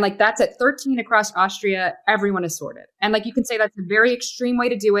 And, like, that's at 13 across Austria. Everyone is sorted. And, like, you can say that's a very extreme way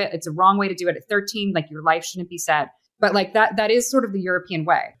to do it. It's a wrong way to do it at 13. Like, your life shouldn't be set. But, like, that is sort of the European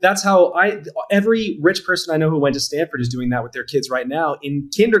way. That's how every rich person I know who went to Stanford is doing that with their kids right now.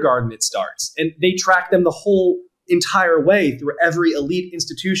 In kindergarten, it starts. And they track them the whole entire way through every elite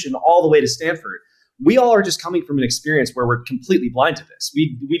institution all the way to Stanford. We all are just coming from an experience where we're completely blind to this.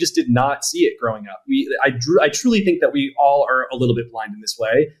 We just did not see it growing up. I truly think that we all are a little bit blind in this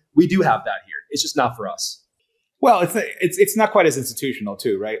way. We do have that here. It's just not for us. Well, it's not quite as institutional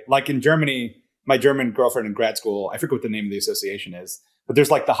too, right? Like, in Germany, my German girlfriend in grad school, I forget what the name of the association is, but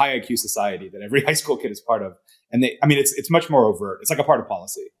there's, like, the high IQ society that every high school kid is part of. And it's much more overt. It's like a part of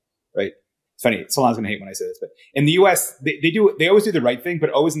policy, right? it's funny. Solana's going to hate when I say this, but in the US, they always do the right thing, but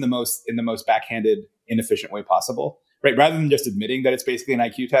always in the most backhanded, inefficient way possible, right? Rather than just admitting that it's basically an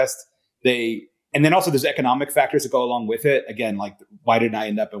IQ test, and then also there's economic factors that go along with it. Again, like, why didn't I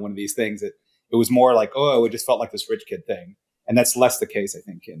end up in one of these things? It was more like, oh, it just felt like this rich kid thing. And that's less the case, I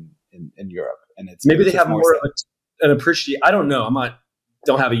think, in Europe. And maybe they have more an appreciate. I don't know.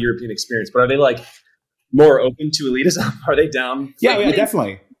 Don't have a European experience, but are they like more open to elitism? Are they down? Yeah,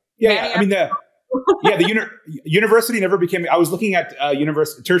 definitely. Yeah. I mean, the university never became. I was looking at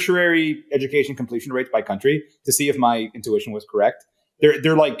tertiary education completion rates by country to see if my intuition was correct.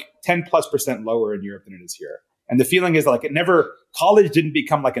 They're like 10+% lower in Europe than it is here. And the feeling is like college didn't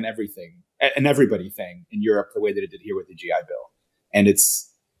become like an everybody thing in Europe the way that it did here with the GI Bill. And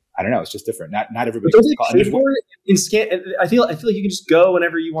I don't know, it's just different. Not everybody. I feel like you can just go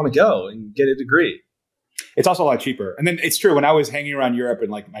whenever you want to go and get a degree. It's also a lot cheaper. And then it's true, when I was hanging around Europe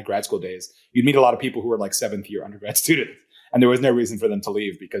in like my grad school days, you'd meet a lot of people who were like 7th year undergrad students. And there was no reason for them to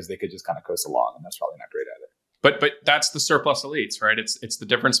leave because they could just kind of coast along. And that's probably not great at it. But that's the surplus elites, right? It's the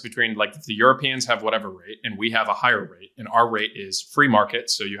difference between, like, if the Europeans have whatever rate and we have a higher rate, and our rate is free market.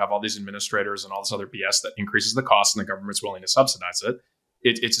 So you have all these administrators and all this other BS that increases the cost, and the government's willing to subsidize it.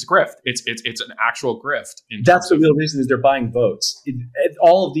 It's a grift. It's an actual grift. That's the real reason is they're buying votes.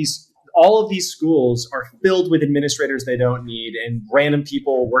 All of these schools are filled with administrators they don't need and random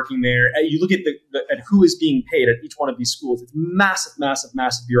people working there. You look at at who is being paid at each one of these schools. It's massive, massive,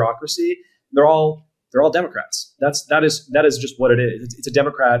 massive bureaucracy. They're all Democrats. That is just what it is. It's a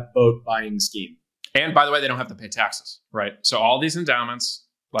Democrat vote buying scheme. And by the way, they don't have to pay taxes, right? So all these endowments,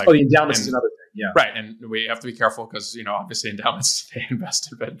 like, the endowments is another thing. Yeah, right. And we have to be careful because obviously endowments, they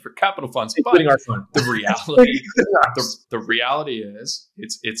invest for capital funds, including our fund. The reality is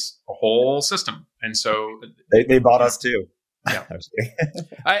it's a whole system, and so they bought us too. Yeah,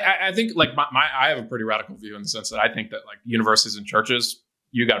 I think like I have a pretty radical view in the sense that I think that, like, universities and churches,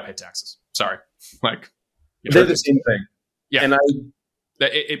 you got to pay taxes. Sorry, like, they're the same thing. Yeah, and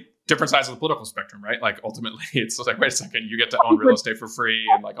it different sides of the political spectrum, right? Like, ultimately, it's like, wait a second, you get to own real estate for free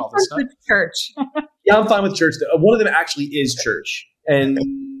and like all this stuff. Church. Yeah, I'm fine with church. One of them actually is church, and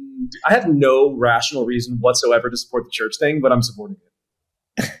I have no rational reason whatsoever to support the church thing, but I'm supporting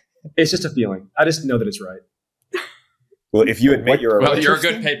it. It's just a feeling. I just know that it's right. Well, if you admit you're a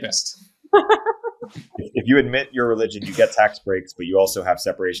good papist. If you admit your religion, you get tax breaks, but you also have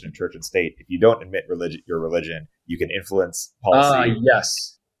separation of church and state. If you don't admit your religion, you can influence policy.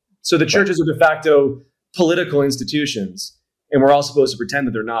 Yes. So the churches are de facto political institutions, and we're all supposed to pretend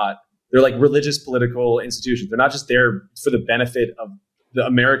that they're not. They're like religious political institutions. They're not just there for the benefit of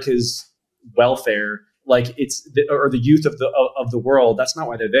America's welfare, like or the youth of the world. That's not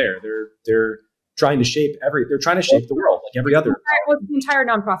why they're there. They're trying to shape the world like every other. Well, the entire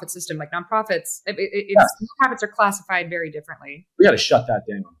nonprofit system, like nonprofits, nonprofits are classified very differently. We got to shut that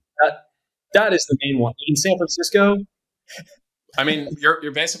down. That is the main one. In San Francisco, I mean,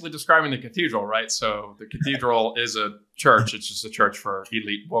 you're basically describing the cathedral, right? So the cathedral is a church. It's just a church for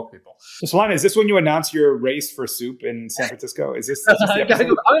elite woke people. So Solana, is this when you announce your race for soup in San Francisco? Is this the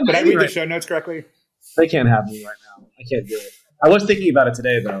episode? Did I read the show notes correctly? They can't have me right now. I can't do it. I was thinking about it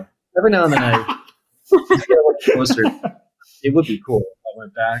today, though. Every now and then I get a little closer. It would be cool if I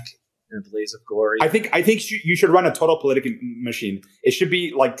went back in a blaze of glory. I think you should run a total political machine. It should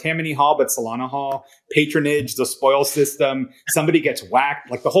be like Tammany Hall, but Solana Hall. Patronage, the spoil system. Somebody gets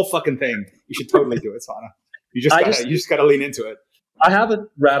whacked, like the whole fucking thing. You should totally do it, Solana. You just gotta lean into it. I have a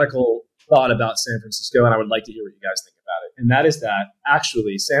radical thought about San Francisco, and I would like to hear what you guys think about it. And that is that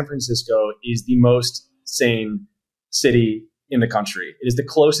actually San Francisco is the most sane city in the country. It is the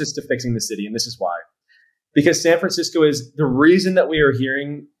closest to fixing the city, and this is why. Because San Francisco is the reason that we are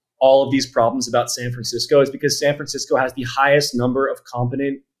hearing all of these problems about San Francisco is because San Francisco has the highest number of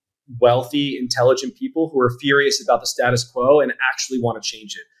competent, wealthy, intelligent people who are furious about the status quo and actually want to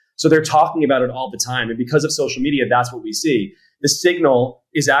change it. So they're talking about it all the time. And because of social media, that's what we see. The signal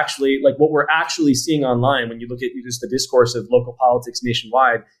is actually like what we're actually seeing online when you look at just the discourse of local politics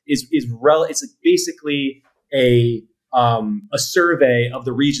nationwide it's like basically a survey of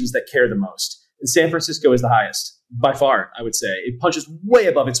the regions that care the most. And San Francisco is the highest by far, I would say. It punches way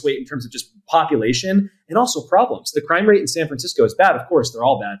above its weight in terms of just population and also problems. The crime rate in San Francisco is bad. Of course, they're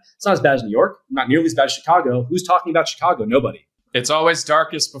all bad. It's not as bad as New York, not nearly as bad as Chicago. Who's talking about Chicago? Nobody. It's always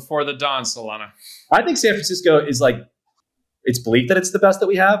darkest before the dawn, Solana. I think San Francisco is like, it's bleak that it's the best that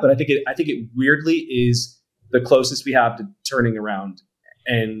we have, but I think it weirdly is the closest we have to turning around,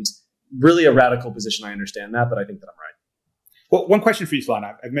 and really a radical position. I understand that, but I think that I'm right. Well, one question for you,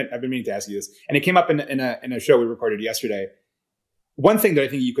 Solana. I've been meaning to ask you this, and it came up in a show we recorded yesterday. one thing that I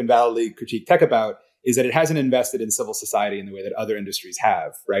think you can validly critique tech about is that it hasn't invested in civil society in the way that other industries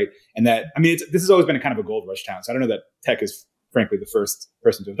have, right? And that, I mean, this has always been a kind of a gold rush town. So I don't know that tech is frankly the first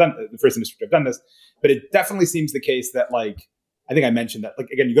industry to have done this, but it definitely seems the case that, like, I think I mentioned that, like,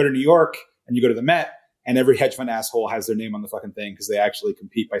 again, you go to New York and you go to the Met and every hedge fund asshole has their name on the fucking thing because they actually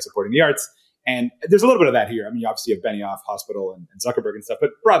compete by supporting the arts. And there's a little bit of that here. I mean, you obviously have Benioff Hospital and Zuckerberg and stuff,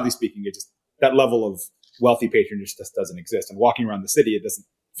 but broadly speaking, it just, that level of wealthy patronage just doesn't exist. And walking around the city, it doesn't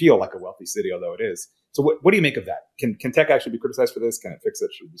feel like a wealthy city, although it is. So what do you make of that? Can tech actually be criticized for this? Can it fix it?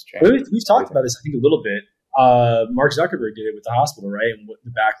 Should this change? We've talked about this, I think, a little bit. Mark Zuckerberg did it with the hospital, right? And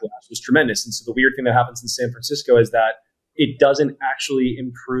the backlash was tremendous. And so the weird thing that happens in San Francisco is that it doesn't actually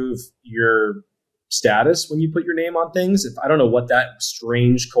improve your status when you put your name on things. I don't know what that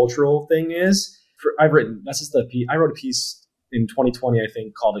strange cultural thing is. I wrote a piece in 2020, I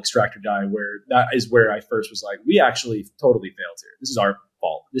think, called Extract or Die, where that is where I first was like, we actually totally failed here. This is our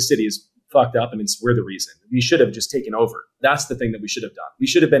fault. This city is fucked up and we're the reason. We should have just taken over. That's the thing that we should have done. We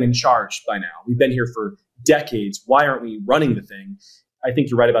should have been in charge by now. We've been here for decades. Why aren't we running the thing? I think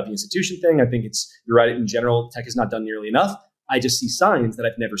you're right about the institution thing. I think you're right in general. Tech has not done nearly enough. I just see signs that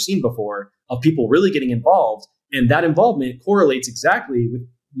I've never seen before of people really getting involved. And that involvement correlates exactly with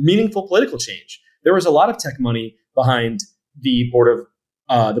meaningful political change. There was a lot of tech money behind the Board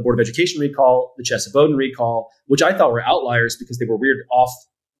of Education recall, the Chesa Bowden recall, which I thought were outliers because they were weird off.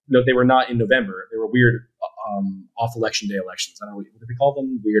 No, they were not in November. They were weird off election day elections. I don't know, what do we call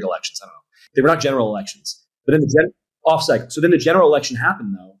them? Weird elections. I don't know. They were not general elections, but then off cycle. So then the general election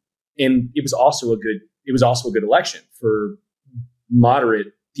happened though, and it was also a good election for moderate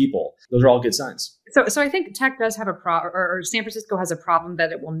people. Those are all good signs. So I think tech does have a problem, or San Francisco has a problem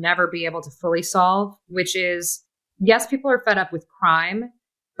that it will never be able to fully solve, which is, yes, people are fed up with crime,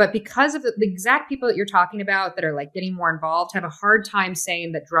 but because of the exact people that you're talking about that are like getting more involved, have a hard time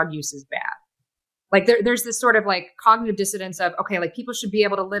saying that drug use is bad. Like there's this sort of like cognitive dissonance of, okay, like people should be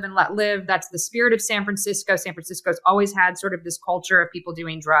able to live and let live. That's the spirit of San Francisco. San Francisco's always had sort of this culture of people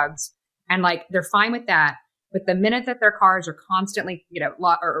doing drugs, and like they're fine with that. But the minute that their cars are constantly,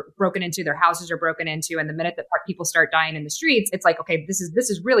 or broken into, their houses are broken into, and the minute that people start dying in the streets, it's like, okay, this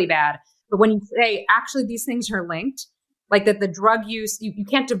is really bad. But when you say actually these things are linked, like that the drug use, you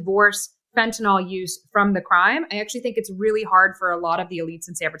can't divorce fentanyl use from the crime. I actually think it's really hard for a lot of the elites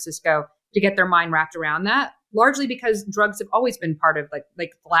in San Francisco to get their mind wrapped around that, largely because drugs have always been part of like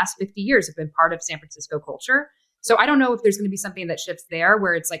the last 50 years have been part of San Francisco culture. So I don't know if there's going to be something that shifts there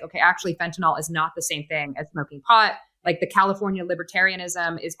where it's like, okay, actually fentanyl is not the same thing as smoking pot. Like the California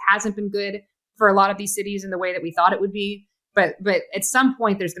libertarianism hasn't been good for a lot of these cities in the way that we thought it would be. But at some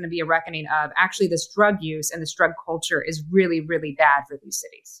point, there's going to be a reckoning of actually this drug use and this drug culture is really, really bad for these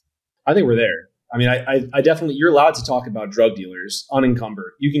cities. I think we're there. I mean, I definitely, you're allowed to talk about drug dealers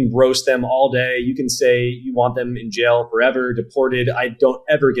unencumbered. You can roast them all day. You can say you want them in jail forever, deported. I don't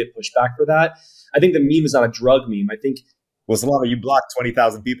ever get pushback for that. I think the meme is not a drug meme. I think, well, Solana, you blocked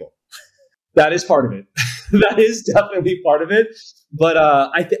 20,000 people. That is part of it. That is definitely part of it. But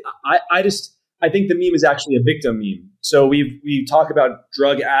I think the meme is actually a victim meme. So we talk about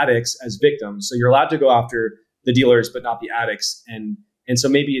drug addicts as victims. So you're allowed to go after the dealers, but not the addicts. And so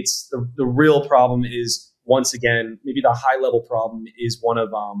maybe it's the real problem is, once again, maybe the high level problem is one of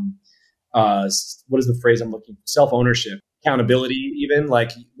what is the phrase I'm looking for? Self-ownership, accountability, even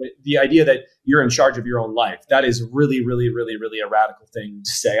like the idea that you're in charge of your own life. That is really, really, really, really a radical thing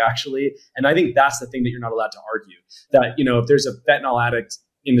to say, actually. And I think that's the thing that you're not allowed to argue. That, if there's a fentanyl addict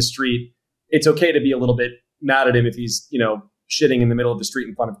in the street, it's okay to be a little bit mad at him if he's, shitting in the middle of the street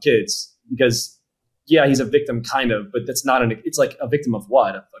in front of kids, because yeah, he's a victim kind of, but that's not it's like a victim of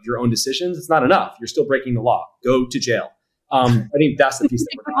what? Of your own decisions? It's not enough. You're still breaking the law. Go to jail. I think that's the piece.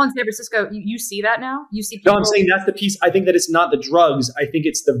 People in San Francisco, you see that now? You see people. No, I'm saying that's the piece. I think that it's not the drugs. I think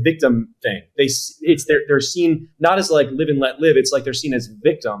it's the victim thing. They're seen not as like live and let live. It's like they're seen as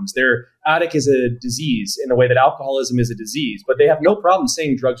victims. Their addict is a disease in the way that alcoholism is a disease, but they have no problem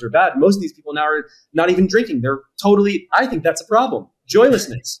saying drugs are bad. Most of these people now are not even drinking. They're totally, I think that's a problem.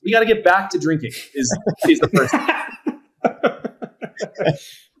 Joylessness. We got to get back to drinking is the first thing.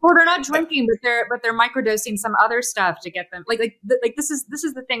 Well, they're not drinking, but they're microdosing some other stuff to get them like this is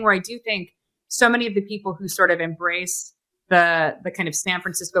the thing where I do think so many of the people who sort of embrace the kind of San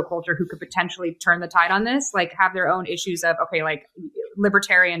Francisco culture who could potentially turn the tide on this, like have their own issues of, okay, like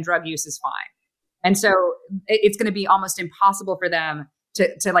libertarian drug use is fine. And so it's going to be almost impossible for them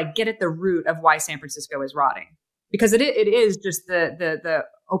to like get at the root of why San Francisco is rotting, because it is just the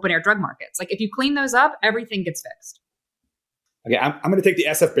open air drug markets. Like if you clean those up, everything gets fixed. Okay, I'm going to take the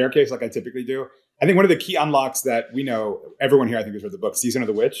SF bear case like I typically do. I think one of the key unlocks that we know, everyone here I think has read the book Season of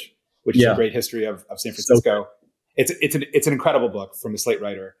the Witch, which is a great history of San Francisco. It's an incredible book from a Slate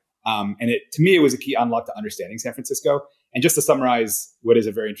writer. And to me, it was a key unlock to understanding San Francisco. And just to summarize what is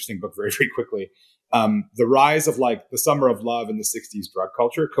a very interesting book very, very quickly, the rise of like the summer of love in the 60s drug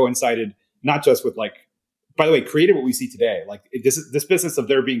culture coincided not just with like, by the way, created what we see today. Like this business of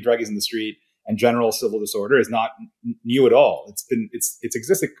there being druggies in the street and general civil disorder is not new at all. It's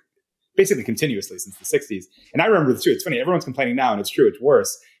existed basically continuously since the 60s. And I remember this too. It's funny. Everyone's complaining now, and it's true. It's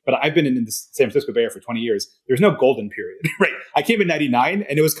worse. But I've been in the San Francisco Bay Area for 20 years. There's no golden period, right? I came in 99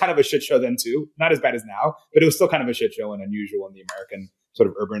 and it was kind of a shit show then too. Not as bad as now, but it was still kind of a shit show and unusual in the American sort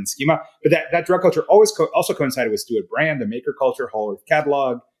of urban schema. But that drug culture also coincided with Stuart Brand, the maker culture, Whole Earth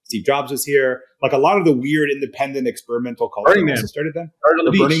Catalog. Steve Jobs was here. Like a lot of the weird independent experimental culture also started then.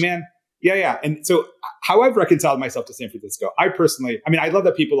 Burning Man. Yeah. And so how I've reconciled myself to San Francisco, I love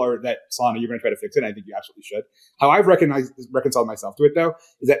that people are that, Solana, you're going to try to fix it. And I think you absolutely should. How I've reconciled myself to it, though,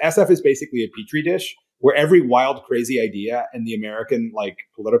 is that SF is basically a petri dish where every wild, crazy idea in the American like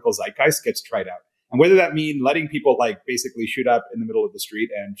political zeitgeist gets tried out. And whether that means letting people like basically shoot up in the middle of the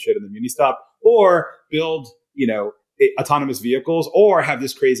street and shit in the muni stop, or build, autonomous vehicles, or have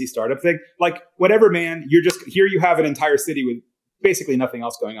this crazy startup thing, like whatever, man, you're just here. You have an entire city with basically nothing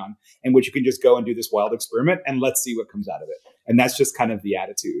else going on, in which you can just go and do this wild experiment and let's see what comes out of it. And that's just kind of the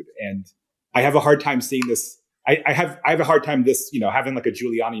attitude. And I have a hard time seeing this. I have a hard time having like a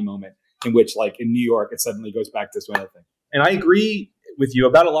Giuliani moment in which like in New York, it suddenly goes back to this other thing. And I agree with you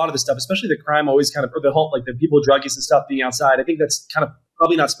about a lot of the stuff, especially the crime always kind of, or the whole, like the people, druggies and stuff being outside. I think that's kind of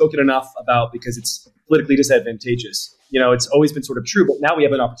probably not spoken enough about because it's politically disadvantageous. It's always been sort of true, but now we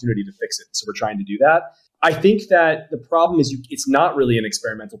have an opportunity to fix it. So we're trying to do that. I think that the problem is it's not really an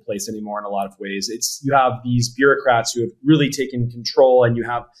experimental place anymore in a lot of ways. You have these bureaucrats who have really taken control, and you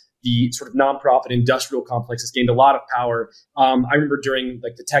have the sort of nonprofit industrial complex has gained a lot of power. I remember during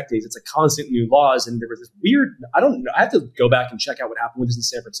like the tech days, it's like constant new laws, and there was this weird, I don't know, I have to go back and check out what happened with this in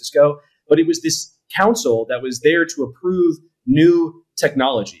San Francisco, but it was this council that was there to approve new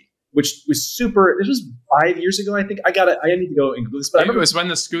technology, which was super. This was 5 years ago, I think. I need to go and Google this, but I remember it was when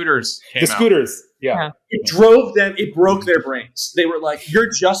the scooters came out. The scooters, yeah. It drove them. It broke their brains. They were like, "You're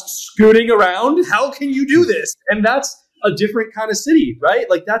just scooting around. How can you do this?" And that's a different kind of city, right?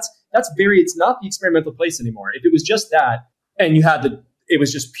 Like that's it's not the experimental place anymore. If it was just that, and it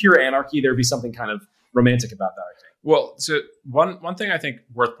was just pure anarchy, there'd be something kind of romantic about that, I think. Well, so one thing I think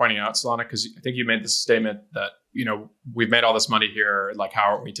worth pointing out, Solana, because I think you made this statement that, we've made all this money here, like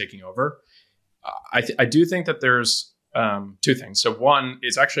how are we taking over? I do think that there's two things. So one,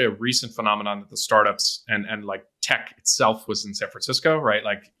 it's actually a recent phenomenon that the startups and like tech itself was in San Francisco, right?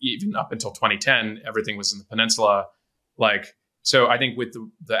 Like even up until 2010, everything was in the peninsula. Like, so I think with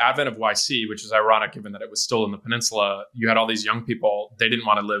the advent of YC, which is ironic given that it was still in the peninsula, you had all these young people, they didn't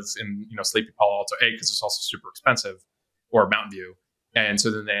want to live in, Sleepy Palo Alto, because it's also super expensive, or Mountain View. And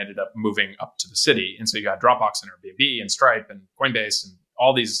so then they ended up moving up to the city. And so you got Dropbox and Airbnb and Stripe and Coinbase and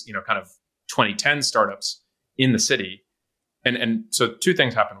all these, kind of 2010 startups in the city. And so two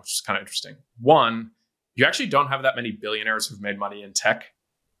things happened, which is kind of interesting. One, you actually don't have that many billionaires who've made money in tech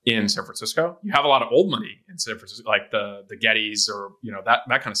in San Francisco. You have a lot of old money in San Francisco, like the Gettys or, that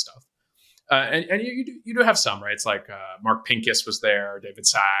kind of stuff. And you do have some, right? It's like Mark Pincus was there, David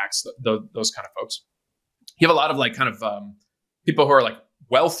Sachs, those kind of folks. You have a lot of like kind of people who are like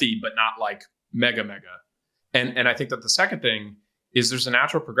wealthy, but not like mega. And I think that the second thing is there's a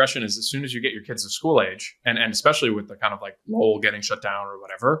natural progression is as soon as you get your kids to school age, and especially with the kind of like Lowell getting shut down or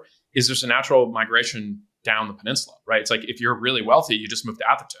whatever, is there's a natural migration down the peninsula, right? It's like if you're really wealthy, you just move to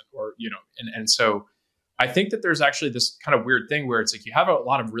Atherton or, and so I think that there's actually this kind of weird thing where it's like you have a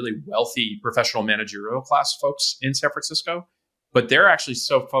lot of really wealthy professional managerial class folks in San Francisco, but they're actually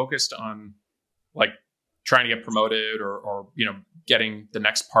so focused on like trying to get promoted or getting the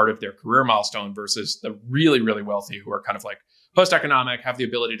next part of their career milestone versus the really, really wealthy who are kind of like post-economic, have the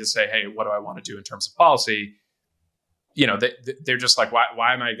ability to say, hey, what do I want to do in terms of policy? They're just like,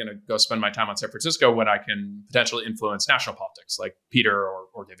 why am I going to go spend my time on San Francisco when I can potentially influence national politics like Peter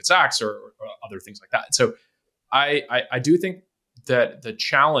or David Sachs or other things like that? So I do think that the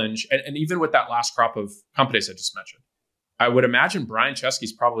challenge, and even with that last crop of companies I just mentioned, I would imagine Brian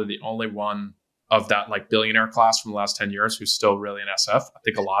Chesky's probably the only one of that like billionaire class from the last 10 years who's still really in SF. I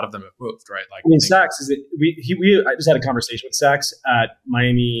think a lot of them have moved, right? Like, Sachs I just had a conversation with Sachs at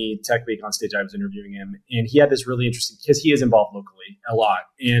Miami Tech Week on stage. I was interviewing him, and he had this really interesting, because he is involved locally a lot,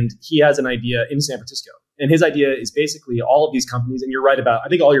 and he has an idea in San Francisco. And his idea is basically all of these companies, and you're right about, I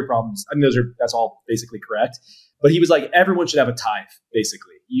think all your problems, that's all basically correct. But he was like, everyone should have a tithe,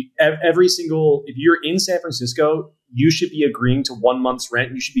 basically. every single, if you're in San Francisco, you should be agreeing to 1 month's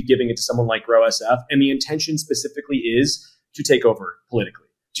rent. You should be giving it to someone like Grow SF. And the intention specifically is to take over politically,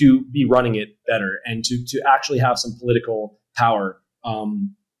 to be running it better, and to actually have some political power.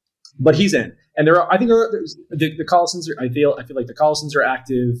 But he's in. And the Collisons are, I feel like the Collisons are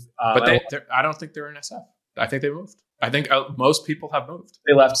active. But I don't think they're in SF. I think they moved. I think most people have moved.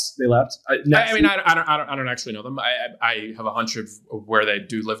 They left. I don't actually know them. I have a hunch of where they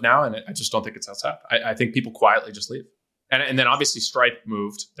do live now, and I just don't think it's SF. I think people quietly just leave. And then obviously Stripe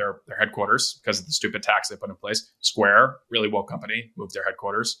moved their headquarters because of the stupid tax they put in place. Square, really woke company, moved their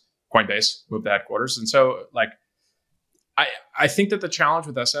headquarters. Coinbase moved the headquarters. And so I think that the challenge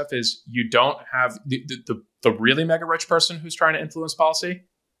with SF is you don't have the really mega rich person who's trying to influence policy,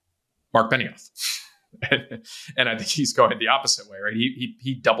 Mark Benioff. And I think he's going the opposite way, right?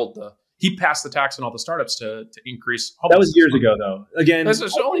 He passed the tax on all the startups to increase. That was years ago, though. Again, that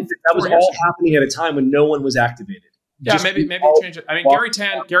was all happening at a time when no one was activated. Yeah, maybe change it. I mean,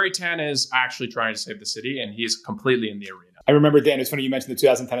 Gary Tan is actually trying to save the city, and he's completely in the arena. I remember, Dan, it's funny you mentioned the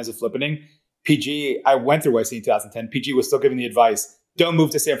 2010 as a flippening. PG, I went through YC in 2010. PG was still giving the advice, don't move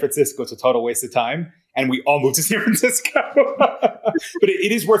to San Francisco. It's a total waste of time. And we all moved to San Francisco. But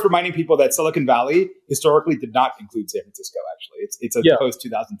it is worth reminding people that Silicon Valley historically did not include San Francisco, actually. It's a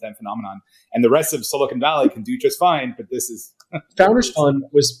post-2010 phenomenon. And the rest of Silicon Valley can do just fine, but this is... Founders Fund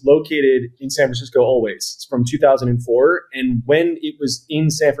was located in San Francisco always. It's from 2004. And when it was in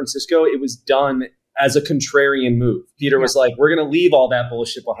San Francisco, it was done as a contrarian move. Peter was like, we're going to leave all that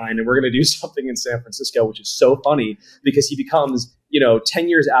bullshit behind and we're going to do something in San Francisco, which is so funny because he becomes, 10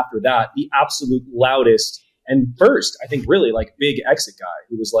 years after that, the absolute loudest and first, I think, really like big exit guy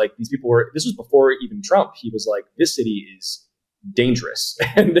who was like, this was before even Trump. He was like, this city is dangerous.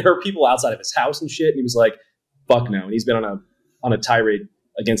 And there are people outside of his house and shit. And he was like, fuck no. And he's been on a tirade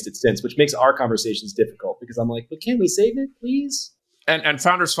against it since, which makes our conversations difficult because I'm like, but can't we save it, please? And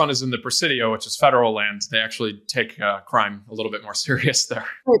Founders Fund is in the Presidio, which is federal land. They actually take crime a little bit more serious there.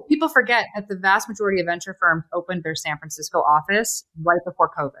 People forget that the vast majority of venture firms opened their San Francisco office right before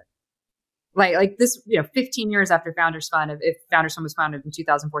COVID. Like this, 15 years after Founders Fund, if Founders Fund was founded in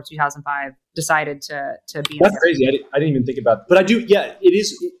 2004, 2005, decided to be. That's crazy. I didn't even think about it. But I do. Yeah, it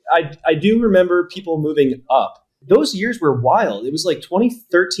is. I do remember people moving up. Those years were wild. It was like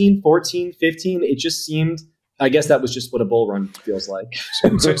 2013, 14, 15. It just seemed. I guess that was just what a bull run feels like.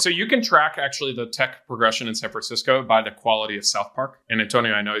 So you can track actually the tech progression in San Francisco by the quality of South Park. And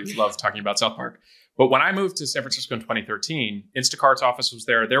Antonio, I know you love talking about South Park. But when I moved to San Francisco in 2013, Instacart's office was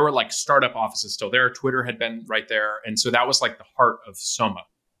there. There were like startup offices still there. Twitter had been right there. And so that was like the heart of Soma.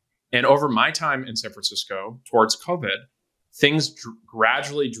 And over my time in San Francisco towards COVID, things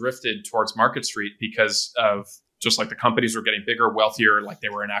gradually drifted towards Market Street because of just like the companies were getting bigger, wealthier, like they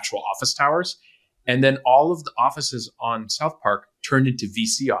were in actual office towers. And then all of the offices on South Park turned into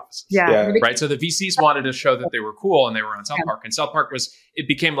VC offices. Yeah. Right. So the VCs wanted to show that they were cool and they were on South Park. And South Park it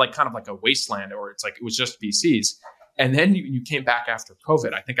became like kind of like a wasteland, or it was just VCs. And then you came back after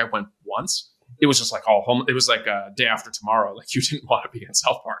COVID. I think I went once. It was just like all home. It was like a day after tomorrow. Like you didn't want to be in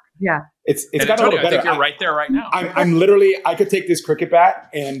South Park. Yeah. It's got a little better. I think you're right there right now. I'm literally, I could take this cricket bat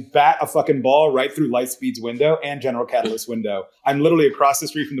and bat a fucking ball right through Lightspeed's window and General Catalyst's window. I'm literally across the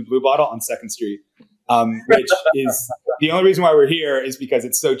street from the Blue Bottle on 2nd Street. Which is the only reason why we're here is because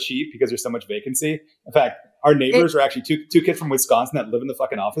it's so cheap because there's so much vacancy. In fact, our neighbors are actually two kids from Wisconsin that live in the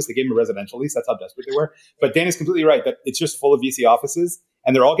fucking office. They gave them a residential lease. That's how desperate they were. But Dan is completely right that it's just full of VC offices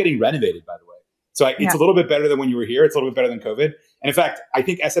and they're all getting renovated, by the way. So it's a little bit better than when you were here. It's a little bit better than COVID. And in fact, I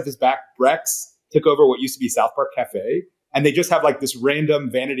think SF is back. Brex took over what used to be South Park Cafe, and they just have like this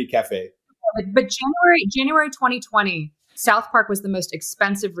random vanity cafe. But January 2020, South Park was the most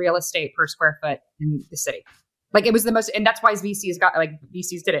expensive real estate per square foot in the city. Like it was the most, and that's why VCs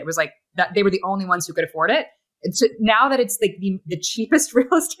did it. It was like that they were the only ones who could afford it. And so now that it's like the cheapest real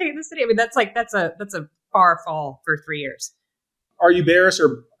estate in the city, I mean that's a far fall for 3 years. Are you bearish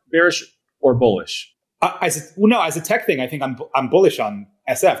or bullish? As a tech thing, I think I'm bullish on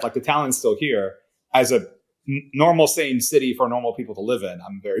SF. Like the talent's still here. As a normal, sane city for normal people to live in,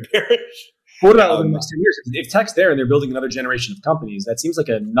 I'm very bearish. What about over the next 10 years? If tech's there and they're building another generation of companies, that seems like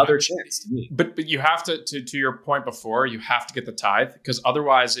another chance to me. But you have to your point before, you have to get the tithe, because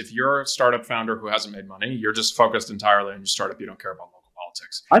otherwise, if you're a startup founder who hasn't made money, you're just focused entirely on your startup. You don't care about local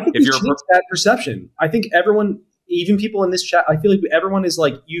politics. I think we've changed that perception. I think everyone, even people in this chat, I feel like everyone is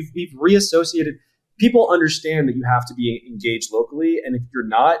like, we've reassociated. People understand that you have to be engaged locally, and if you're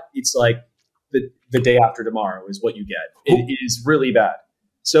not, it's like the day after tomorrow is what you get. It is really bad.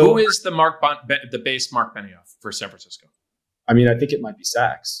 So who is the base Mark Benioff for San Francisco? I mean, I think it might be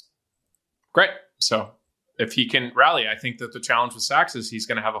Sachs. Great. So if he can rally, I think that the challenge with Sachs is he's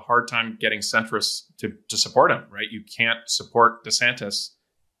going to have a hard time getting centrists to support him, right? You can't support DeSantis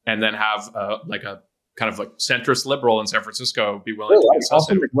and then have a kind of like centrist liberal in San Francisco be willing to be also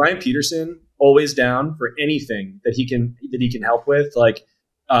associated. Ryan Peterson, always down for anything that he can help with, like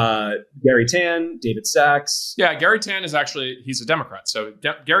Gary Tan, David Sachs. Yeah, Gary Tan is he's a Democrat. So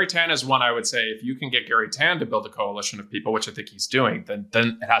Gary Tan is one I would say, if you can get Gary Tan to build a coalition of people, which I think he's doing, then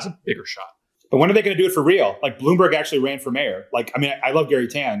it has a bigger shot. But when are they going to do it for real? Like Bloomberg actually ran for mayor. Like, I mean, I love Gary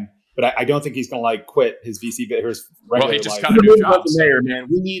Tan, but I don't think he's going to like quit his VC bit. Well, he just got a new job. Mayor, man,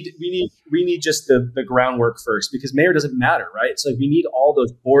 we need just the groundwork first, because mayor doesn't matter, right? It's like we need all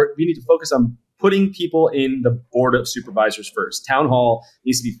those board. We need to focus on putting people in the board of supervisors first. Town hall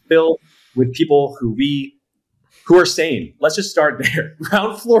needs to be filled with people who are sane. Let's just start there.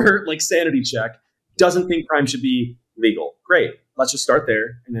 Ground floor, like sanity check. Doesn't think crime should be legal. Great. Let's just start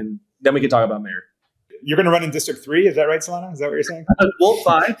there, and then we can talk about mayor. You're going to run in District 3? Is that right, Solana? Is that what you're saying? Well,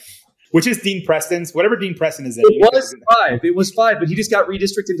 5. Which is Dean Preston's, whatever Dean Preston is in. It was 5, but he just got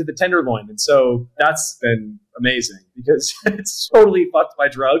redistricted to the Tenderloin. And so that's been amazing because it's totally fucked by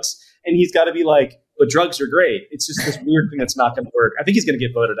drugs. And he's got to be like, but drugs are great. It's just this weird thing that's not going to work. I think he's going to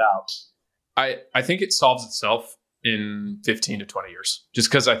get voted out. I think it solves itself in 15 to 20 years, just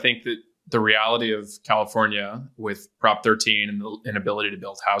because I think that the reality of California with Prop 13 and the inability to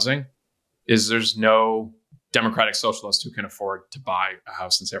build housing is there's no Democratic socialist who can afford to buy a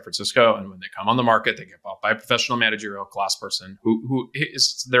house in San Francisco. And when they come on the market, they get bought by a professional managerial class person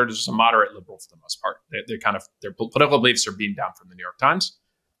they're just a moderate liberal for the most part. Their political beliefs are beamed down from the New York Times.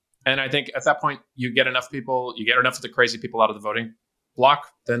 And I think at that point, you get enough of the crazy people out of the voting block,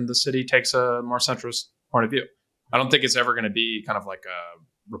 then the city takes a more centrist point of view. I don't think it's ever going to be kind of like a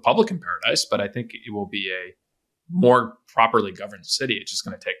Republican paradise, but I think it will be a more properly governed city. It's just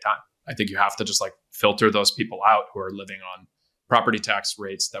going to take time. I think you have to just like filter those people out who are living on property tax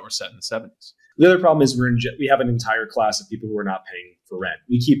rates that were set in the 70s. The other problem is we have an entire class of people who are not paying for rent.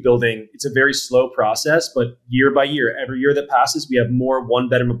 We keep building. It's a very slow process, but year by year, every year that passes, we have more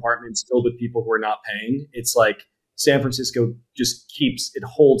one-bedroom apartments filled with people who are not paying. It's like San Francisco just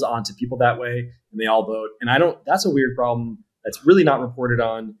holds on to people that way, and they all vote. And that's a weird problem that's really not reported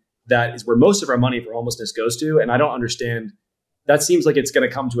on. That is where most of our money for homelessness goes to. And I don't understand. That seems like it's going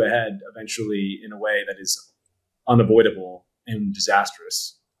to come to a head eventually in a way that is unavoidable and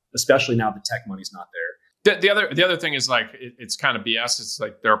disastrous, especially now the tech money's not there. The other thing is like it's kind of BS. It's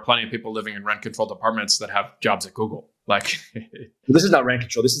like there are plenty of people living in rent controlled apartments that have jobs at Google. Like this is not rent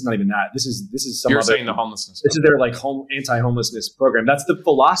control. This is not even that. This is some. You're saying the homelessness. This is their like anti-homelessness program. That's the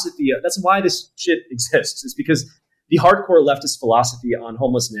philosophy. That's why this shit exists. Is because the hardcore leftist philosophy on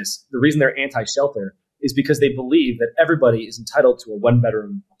homelessness. The reason they're anti-shelter is because they believe that everybody is entitled to a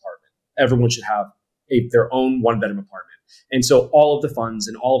one-bedroom apartment. Everyone should have their own one-bedroom apartment. And so all of the funds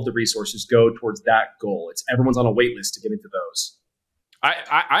and all of the resources go towards that goal. Everyone's on a wait list to get into those. I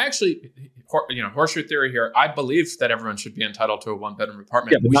actually, horseshoe theory here, I believe that everyone should be entitled to a one-bedroom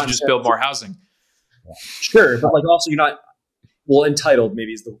apartment. Yeah, we should just build more housing. Sure, but like also you're not, entitled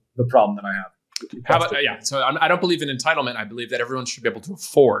maybe is the problem that I have. How about, so I don't believe in entitlement. I believe that everyone should be able to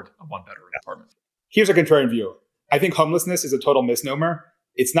afford a one-bedroom apartment. Here's a contrarian view. I think homelessness is a total misnomer.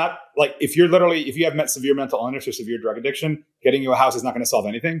 It's not like if you have severe mental illness or severe drug addiction, getting you a house is not going to solve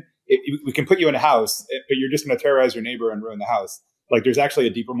anything. We can put you in a house, but you're just going to terrorize your neighbor and ruin the house. Like there's actually a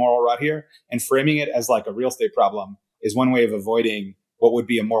deeper moral rot here, and framing it as like a real estate problem is one way of avoiding what would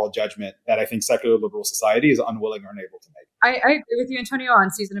be a moral judgment that I think secular liberal society is unwilling or unable to make. I agree with you, Antonio, on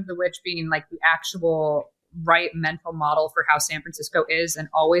Season of the Witch being like the actual right mental model for how San Francisco is and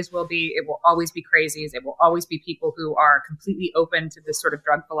always will be. It will always be crazies. It will always be people who are completely open to this sort of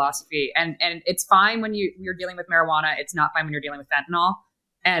drug philosophy. And it's fine when you're dealing with marijuana. It's not fine when you're dealing with fentanyl.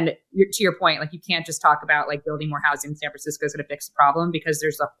 And to your point, like you can't just talk about like building more housing in San Francisco is going to fix the problem, because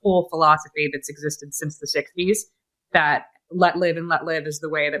there's a whole philosophy that's existed since the 60s that let live is the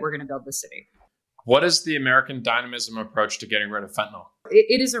way that we're going to build the city. What is the American dynamism approach to getting rid of fentanyl?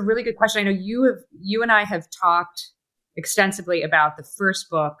 It is a really good question. I know you and I have talked extensively about the first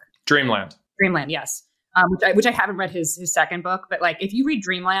book, Dreamland, yes, which I haven't read his second book, but like if you read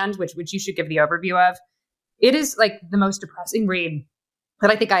Dreamland, which you should give the overview of, it is like the most depressing read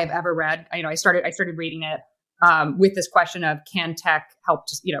that I think I have ever read. I started reading it with this question of, can tech help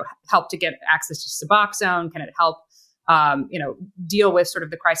to get access to Suboxone? Can it help deal with sort of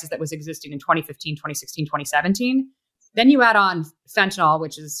the crisis that was existing in 2015, 2016, 2017. Then you add on fentanyl,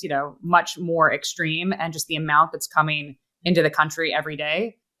 which is, much more extreme, and just the amount that's coming into the country every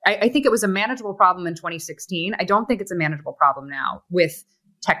day. I think it was a manageable problem in 2016. I don't think it's a manageable problem now with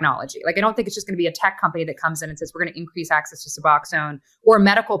technology. Like, I don't think it's just going to be a tech company that comes in and says, we're going to increase access to Suboxone, or a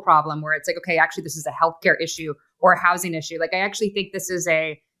medical problem where it's like, okay, actually, this is a healthcare issue or a housing issue. Like, I actually think this is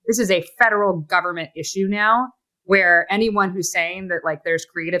a federal government issue now, where anyone who's saying that like there's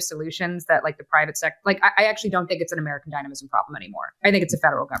creative solutions that like the private sector, like I actually don't think it's an American dynamism problem anymore. I think it's a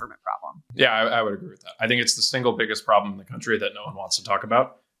federal government problem. Yeah, I would agree with that. I think it's the single biggest problem in the country that no one wants to talk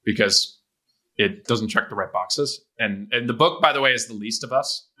about because it doesn't check the right boxes. And the book, by the way, is The Least of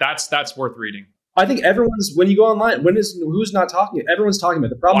Us. That's worth reading. I think when you go online, who's not talking? Everyone's talking about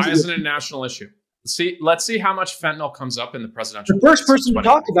the problem. Why isn't it a national issue? Let's see how much fentanyl comes up in the presidential. The first person who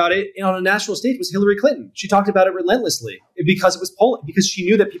talked about it on a national stage was Hillary Clinton. She talked about it relentlessly because it was because she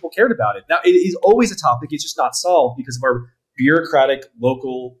knew that people cared about it. That it is always a topic. It's just not solved because of our bureaucratic,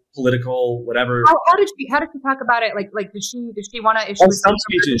 local, political, whatever. How did she talk about it? Like did she want to issue some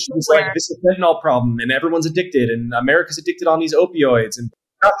speeches? She was like, "This is a fentanyl problem, and everyone's addicted, and America's addicted on these opioids." And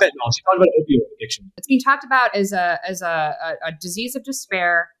not fentanyl. She talked about opioid addiction. It's being talked about as a disease of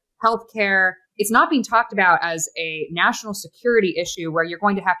despair, healthcare. It's not being talked about as a national security issue where you're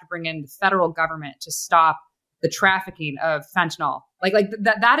going to have to bring in the federal government to stop the trafficking of fentanyl. Like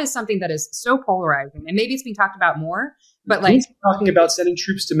that is something that is so polarizing, and maybe it's being talked about more. But like talking about sending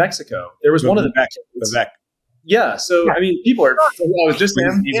troops to Mexico, there was one of the Vivek. Yeah, so I mean, people are. I was just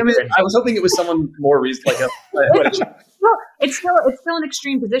him. I was hoping it was someone more reasonable, it's still an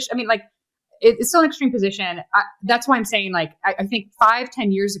extreme position. I mean, like. It's still an extreme position. That's why I'm saying, like, I think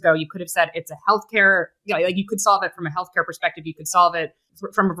 5-10 years ago, you could have said it's a healthcare, like you could solve it from a healthcare perspective. You could solve it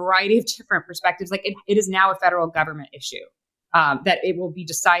from a variety of different perspectives. Like it is now a federal government issue that it will be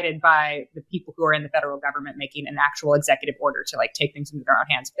decided by the people who are in the federal government making an actual executive order to like take things into their own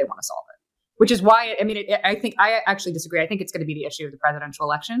hands if they want to solve it. Which is why, I mean, I think I actually disagree. I think it's going to be the issue of the presidential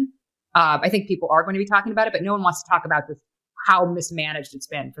election. I think people are going to be talking about it, but no one wants to talk about this. How mismanaged it's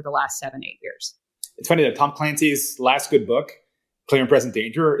been for the last 7-8 years. It's funny that Tom Clancy's last good book, Clear and Present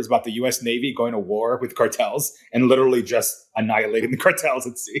Danger, is about the U.S. Navy going to war with cartels and literally just annihilating the cartels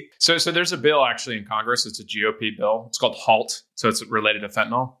at sea. So there's a bill actually in Congress. It's a GOP bill. It's called HALT. So it's related to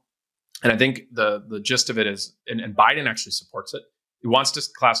fentanyl. And I think the gist of it is, and Biden actually supports it. He wants to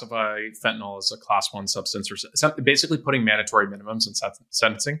classify fentanyl as a class 1 substance, or basically putting mandatory minimums in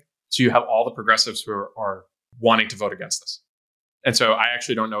sentencing. So you have all the progressives who are wanting to vote against this. And so I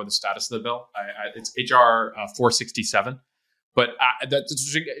actually don't know the status of the bill. It's HR 467, but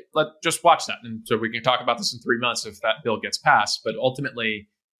just watch that. And so we can talk about this in 3 months if that bill gets passed. But ultimately,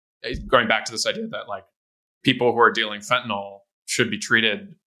 going back to this idea that like people who are dealing fentanyl should be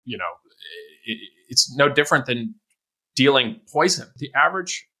treated, it's no different than dealing poison. The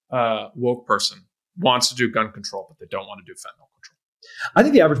average woke person wants to do gun control, but they don't want to do fentanyl control. I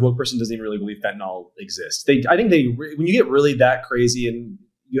think the average woke person doesn't even really believe fentanyl exists. I think when you get really that crazy and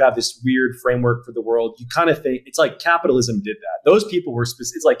you have this weird framework for the world, you kind of think it's like capitalism did that. Those people were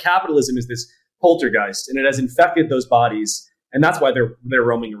it's like capitalism is this poltergeist and it has infected those bodies, and that's why they're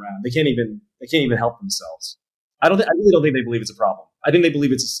roaming around. They can't even help themselves. I really don't think they believe it's a problem. I think they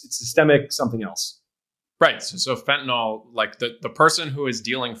believe it's systemic something else. Right. So fentanyl, like the person who is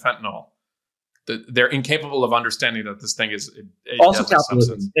dealing fentanyl, they're incapable of understanding that this thing is also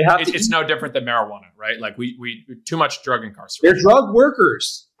capitalism. It's no different than marijuana, right? Like we too much drug incarceration. They're drug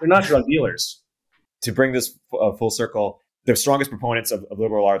workers. They're not drug dealers. To bring this full circle, the strongest proponents of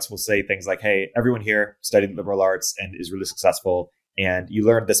liberal arts will say things like, "Hey, everyone here studied liberal arts and is really successful, and you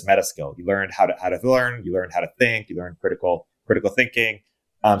learned this meta skill. You learned how to learn. You learned how to think. You learned critical thinking.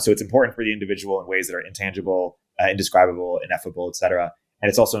 So it's important for the individual in ways that are intangible, indescribable, ineffable, etc. And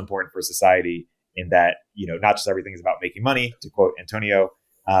it's also important for society in that, not just everything is about making money, to quote Antonio,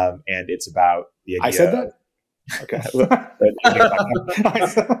 and it's about the idea. I said that? Okay.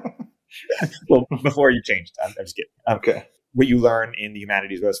 Well, before you changed, I'm just kidding. Okay. What you learn in the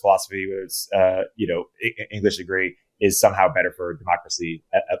humanities, whether it's philosophy, whether it's, English degree, is somehow better for democracy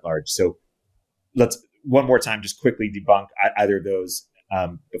at large. So let's one more time just quickly debunk either of those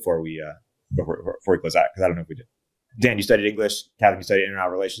before we close out, because I don't know if we did. Dan, you studied English. Katherine, you studied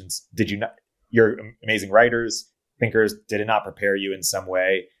international relations. Did you not? You're amazing writers, thinkers. Did it not prepare you in some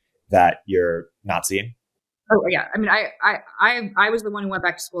way that you're not seeing? Oh yeah, I mean, I was the one who went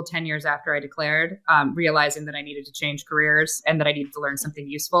back to school 10 years after I declared, realizing that I needed to change careers and that I needed to learn something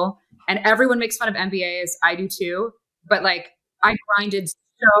useful. And everyone makes fun of MBAs. I do too. But like, I grinded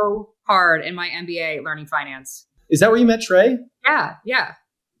so hard in my MBA learning finance. Is that where you met Trey? Yeah.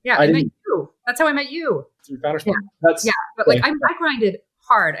 I met you. That's how I met you. Through Founders. Yeah, but like I grinded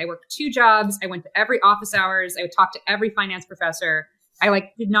hard. I worked 2 jobs. I went to every office hours. I would talk to every finance professor. I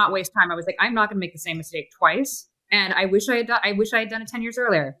like did not waste time. I was like, I'm not going to make the same mistake twice. And I wish I had done it 10 years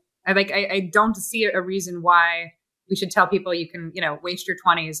earlier. I don't see a reason why we should tell people you can, waste your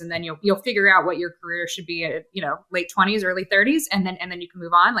 20s and then you'll figure out what your career should be at, late 20s, early 30s. And then you can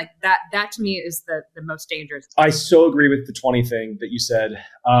move on. Like that to me is the most dangerous. I so agree with the 20 thing that you said.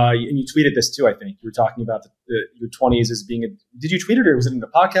 And you tweeted this too, I think. You were talking about your 20s as being did you tweet it or was it in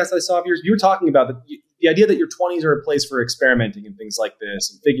the podcast I saw of yours? You were talking about the idea that your 20s are a place for experimenting and things like this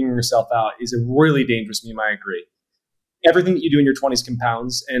and figuring yourself out is a really dangerous meme. I agree. Everything that you do in your 20s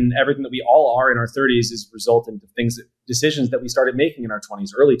compounds, and everything that we all are in our 30s is resultant of decisions that we started making in our 20s,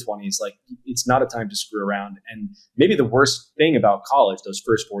 early 20s. Like, it's not a time to screw around. And maybe the worst thing about college, those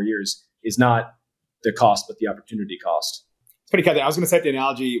first 4 years, is not the cost, but the opportunity cost. It's funny, Katherine. I was going to cite the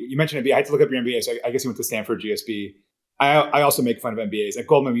analogy. You mentioned MBA. I had to look up your MBA. So I guess you went to Stanford, GSB. I also make fun of MBAs. At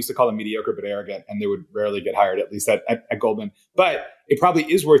Goldman, we used to call them mediocre but arrogant, and they would rarely get hired, at least at Goldman. But it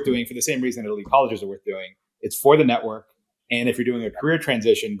probably is worth doing for the same reason elite colleges are worth doing. It's for the network. And if you're doing a career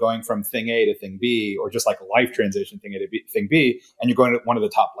transition, going from thing A to thing B, or just like a life transition, thing A to thing B, and you're going to one of the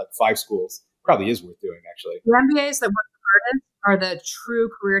top 5 schools, probably is worth doing, actually. The MBAs that work the hardest are the true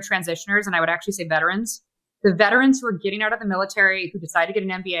career transitioners, and I would actually say veterans. The veterans who are getting out of the military, who decide to get an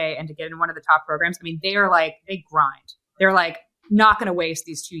MBA and to get in one of the top programs, I mean, they grind. They're not going to waste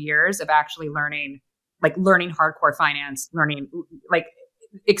these 2 years of actually learning hardcore finance, learning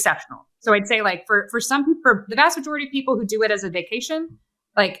exceptional. So I'd say for some people, for the vast majority of people who do it as a vacation,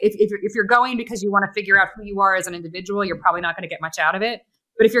 if you're going because you want to figure out who you are as an individual, you're probably not going to get much out of it.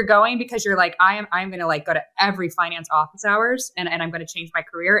 But if you're going because you're I'm going to go to every finance office hours and I'm going to change my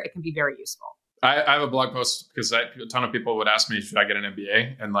career, it can be very useful. I have a blog post because a ton of people would ask me, should I get an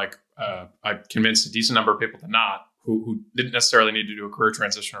MBA? And I convinced a decent number of people to not, who didn't necessarily need to do a career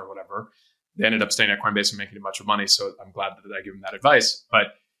transition or whatever. They ended up staying at Coinbase and making a bunch of money. So I'm glad that I give them that advice.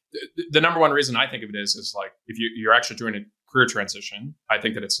 But the number one reason I think of it is if you're actually doing a career transition, I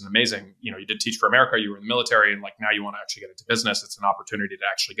think that it's an amazing, you did Teach for America, you were in the military, and now you want to actually get into business. It's an opportunity to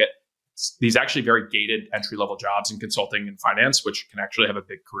actually get these actually very gated entry level jobs in consulting and finance, which can actually have a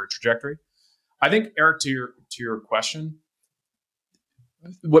big career trajectory. I think, Eric, to your question,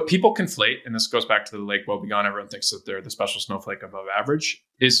 what people conflate, and this goes back to the Lake Wobegon, everyone thinks that they're the special snowflake above average,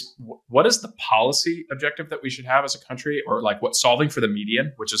 is what is the policy objective that we should have as a country, or what solving for the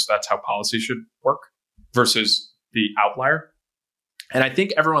median, that's how policy should work, versus the outlier. And I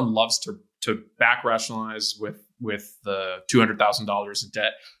think everyone loves to back rationalize with the $200,000 in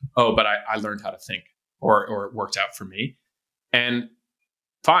debt. Oh, but I learned how to think, or it worked out for me. And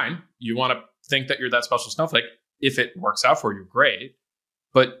fine, you want to think that you're that special snowflake. If it works out for you, great.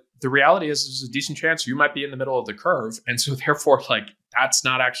 But the reality is there's a decent chance you might be in the middle of the curve. And so therefore, that's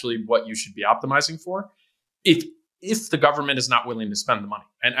not actually what you should be optimizing for if the government is not willing to spend the money.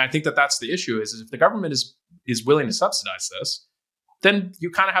 And I think that's the issue is if the government is willing to subsidize this, then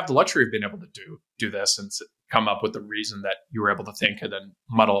you kind of have the luxury of being able to do this and come up with the reason that you were able to think and then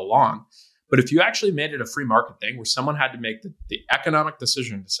muddle along. But if you actually made it a free market thing where someone had to make the economic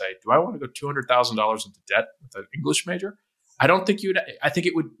decision to say, do I want to go $200,000 into debt with an English major? I don't think I think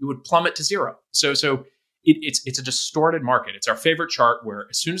it would plummet to zero. So it's a distorted market. It's our favorite chart where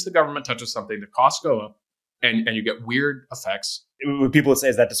as soon as the government touches something, the costs go up and you get weird effects. What people would say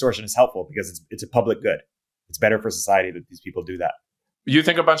is that distortion is helpful because it's a public good. It's better for society that these people do that. You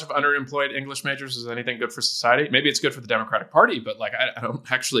think a bunch of underemployed English majors is anything good for society? Maybe it's good for the Democratic Party, but I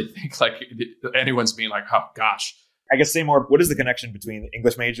don't actually think anyone's being oh gosh. I guess say more. What is the connection between the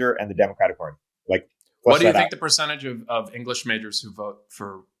English major and the Democratic Party? What do you think the percentage of English majors who vote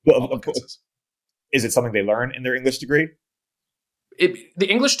for Republicans is? Is it something they learn in their English degree? The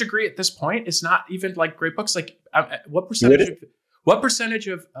English degree at this point is not even great books. What percentage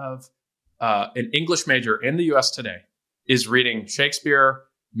of an English major in the U.S. today is reading Shakespeare,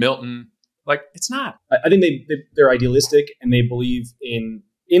 Milton? It's not. I think they're idealistic and they believe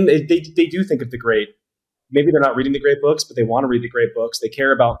they do think of the great. Maybe they're not reading the great books, but they want to read the great books. They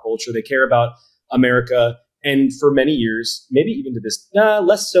care about culture. They care about America. And for many years, maybe even to this,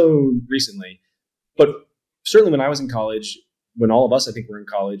 less so recently, but certainly when I was in college, when all of us, I think, were in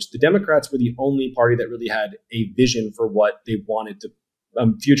college, the Democrats were the only party that really had a vision for what they wanted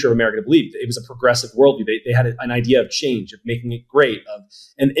the future of America to believe. It was a progressive worldview. They had an idea of change, of making it great.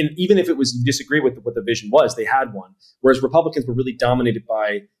 And even if it was you disagree with what the vision was, they had one. Whereas Republicans were really dominated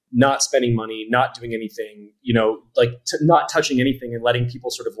by not spending money, not doing anything, not touching anything and letting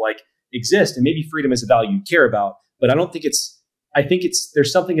people sort of exist. And maybe freedom is a value you care about, but I don't think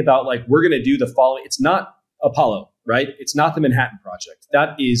there's something about we're going to do the following. It's not Apollo, right? It's not the Manhattan Project.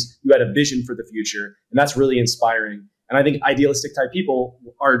 That is, you had a vision for the future, and that's really inspiring. And I think idealistic type people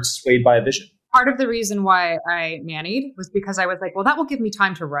are swayed by a vision. Part of the reason why I nannied was because I was like, well, that will give me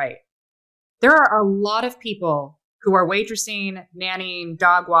time to write. There are a lot of people who are waitressing, nannying,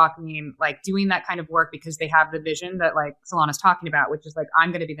 dog walking, like doing that kind of work because they have the vision that like Solana's talking about, which is like,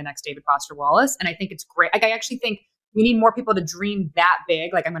 I'm going to be the next David Foster Wallace. And I think it's great. Like, I actually think we need more people to dream that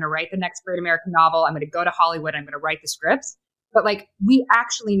big. Like, I'm going to write the next great American novel. I'm going to go to Hollywood. I'm going to write the scripts. But like, we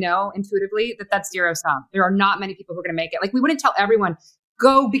actually know intuitively that that's zero sum. There are not many people who are going to make it. Like, we wouldn't tell everyone,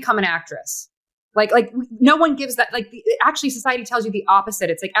 go become an actress. Like no one gives that. Like, actually, society tells you the opposite.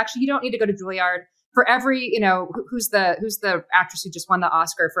 It's like, actually, you don't need to go to Juilliard. For every, who's the actress who just won the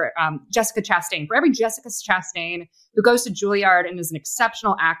Oscar for Jessica Chastain. For every Jessica Chastain who goes to Juilliard and is an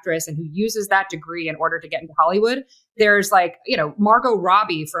exceptional actress and who uses that degree in order to get into Hollywood, there's like, Margot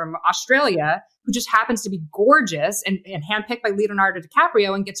Robbie from Australia who just happens to be gorgeous and handpicked by Leonardo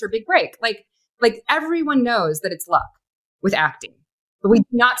DiCaprio and gets her big break. Like everyone knows that it's luck with acting. But we do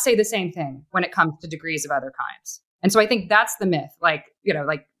not say the same thing when it comes to degrees of other kinds. And so I think that's the myth.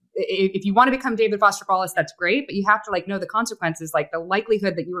 If you want to become David Foster Wallace, that's great, but you have to know the consequences, like the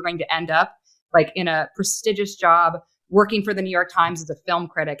likelihood that you are going to end up like in a prestigious job working for the New York Times as a film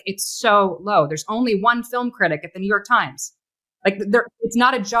critic. It's so low. There's only one film critic at the New York Times. It's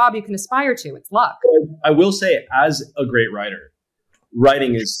not a job you can aspire to. It's luck. I will say, as a great writer,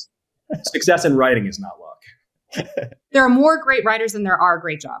 success in writing is not luck. There are more great writers than there are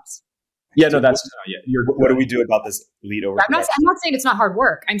great jobs. Yeah, no, that's what do we do about this lead over? I'm not saying it's not hard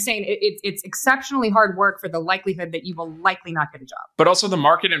work. I'm saying it's exceptionally hard work for the likelihood that you will likely not get a job. But also the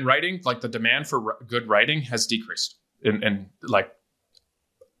market in writing, like the demand for good writing has decreased. And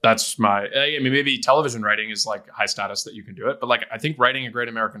that's maybe television writing is like high status that you can do it. But like, I think writing a great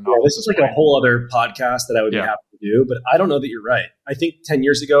American novel. This is like a whole other podcast that I would be happy to do, but I don't know that you're right. I think 10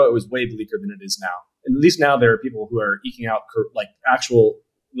 years ago, it was way bleaker than it is now. And at least now there are people who are eking out like actual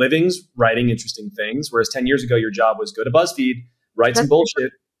livings, writing interesting things. Whereas 10 years ago, your job was go to BuzzFeed, write some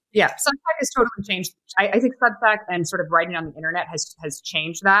bullshit. Yeah, Substack has totally changed. I think Substack and sort of writing on the internet has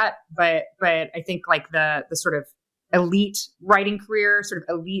changed that. But I think like the sort of elite writing career, sort of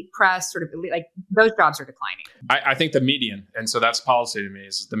elite press, sort of elite, like those jobs are declining. I think the median, and so that's policy to me,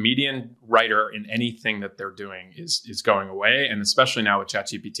 is the median writer in anything that they're doing is going away. And especially now with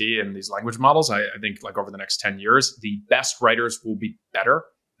ChatGPT and these language models, I think like over the next 10 years, the best writers will be better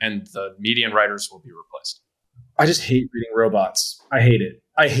and the median writers will be replaced. I just hate reading robots. I hate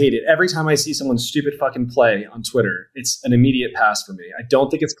it. Every time I see someone's stupid fucking play on Twitter, it's an immediate pass for me. I don't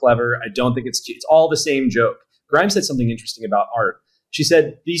think it's clever. I don't think it's cute. It's all the same joke. Grimes said something interesting about art. She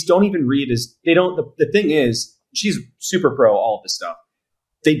said, these don't even read as, they don't, the thing is, she's super pro all of this stuff.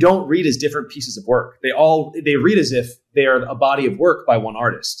 They don't read as different pieces of work. They read as if they are a body of work by one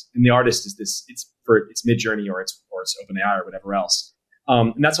artist. And the artist is this, it's Midjourney or it's OpenAI or whatever else.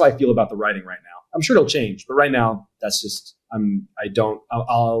 And that's how I feel about the writing right now. I'm sure it'll change, but right now that's just,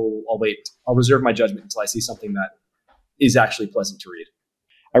 I'll wait. I'll reserve my judgment until I see something that is actually pleasant to read.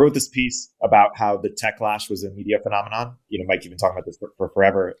 I wrote this piece about how the techlash was a media phenomenon. Mike, you've been talking about this for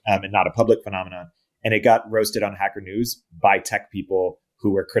forever, and not a public phenomenon. And it got roasted on Hacker News by tech people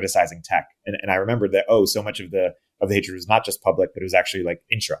who were criticizing tech. And I remember that, so much of the hatred was not just public, but it was actually like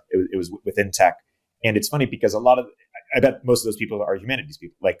intra. It was within tech. And it's funny because I bet most of those people are humanities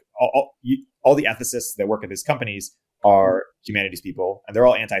people. Like all the ethicists that work at these companies are humanities people, and they're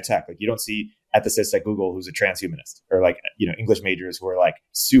all anti-tech. Like you don't see ethicists at Google who's a transhumanist, or like English majors who are like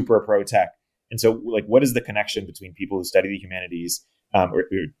super pro-tech. And so like, what is the connection between people who study the humanities or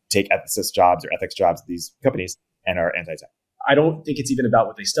take ethicist jobs or ethics jobs at these companies and are anti-tech? I don't think it's even about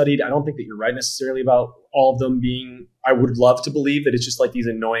what they studied. I don't think that you're right necessarily about all of them being, I would love to believe that it's just like these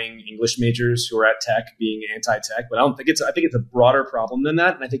annoying English majors who are at tech being anti-tech, but I think it's a broader problem than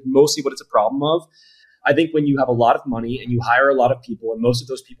that. And I think mostly what it's a problem of, I think when you have a lot of money and you hire a lot of people and most of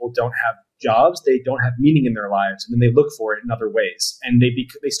those people don't have jobs, they don't have meaning in their lives, and then they look for it in other ways, and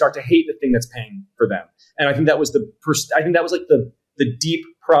they start to hate the thing that's paying for them. And I think that was the deep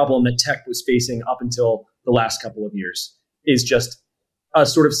problem that tech was facing up until the last couple of years, is just a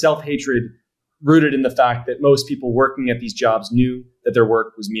sort of self-hatred rooted in the fact that most people working at these jobs knew that their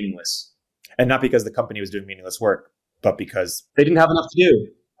work was meaningless. And not because the company was doing meaningless work, but because they didn't have enough to do.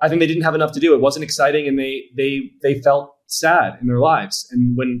 I think they didn't have enough to do. It wasn't exciting, and they felt sad in their lives.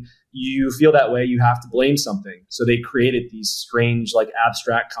 And when you feel that way, you have to blame something. So they created these strange, like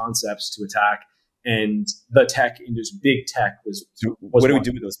abstract concepts to attack and the tech industry, big tech was what do we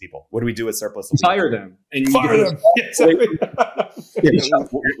do with those people? What do we do with surplus? Fire them and Fire them.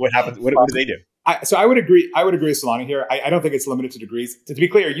 What happens? What do they do? So I would agree. I would agree with Solana here. I don't think it's limited to degrees. To be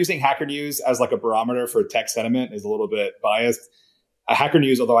clear, using Hacker News as like a barometer for tech sentiment is a little bit biased. Hacker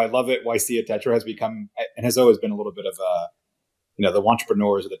News, although I love it, YC at Tetra has become and has always been a little bit of a, the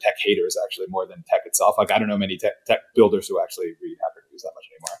entrepreneurs or the tech haters actually more than tech itself. Like I don't know many tech builders who actually read Hacker News that much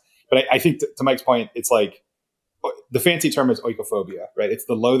anymore. But I think to Mike's point, it's like the fancy term is oikophobia, right? It's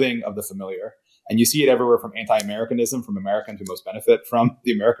the loathing of the familiar. And you see it everywhere from anti-Americanism, from Americans who most benefit from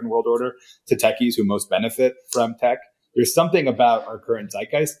the American world order, to techies who most benefit from tech. There's something about our current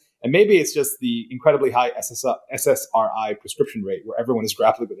zeitgeist. And maybe it's just the incredibly high SSRI prescription rate where everyone is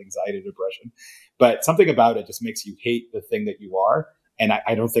grappling with anxiety and depression. But something about it just makes you hate the thing that you are. And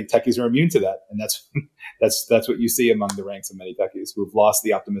I don't think techies are immune to that. And that's what you see among the ranks of many techies who have lost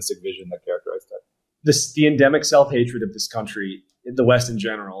the optimistic vision that characterized tech. The endemic self-hatred of this country, the West in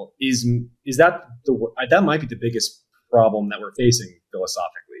general, is that that might be the biggest problem that we're facing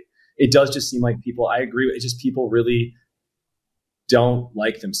philosophically. It does just seem like people, I agree, it's just people really don't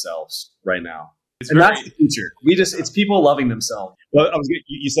like themselves right now. That's the future. It's people loving themselves. Well,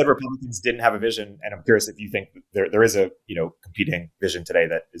 you said Republicans didn't have a vision, and I'm curious if you think there is a competing vision today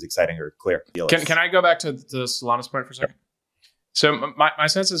that is exciting or clear. Can I go back to Solana's point for a second? So my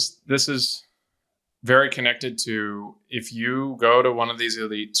sense is this is very connected to if you go to one of these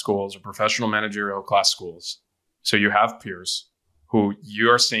elite schools or professional managerial class schools, so you have peers who you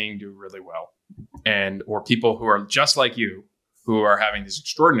are seeing do really well, or people who are just like you who are having these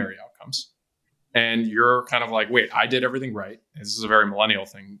extraordinary outcomes. And you're kind of like, wait, I did everything right. This is a very millennial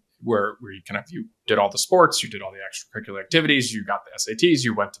thing where you did all the sports, you did all the extracurricular activities, you got the SATs,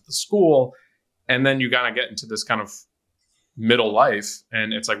 you went to the school, and then you kind of get into this kind of middle life.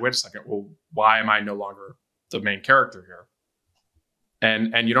 And it's like, wait a second, well, why am I no longer the main character here?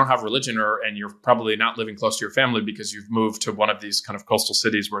 And you don't have religion and you're probably not living close to your family because you've moved to one of these kind of coastal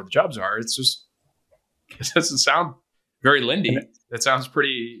cities where the jobs are. It doesn't sound very Lindy. It sounds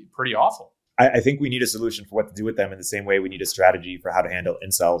pretty awful. I think we need a solution for what to do with them in the same way we need a strategy for how to handle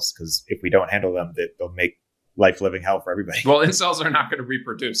incels, because if we don't handle them, they'll make life living hell for everybody. Well, incels are not going to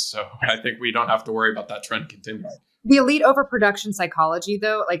reproduce, so I think we don't have to worry about that trend continuing. The elite overproduction psychology,